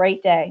has a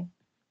great day.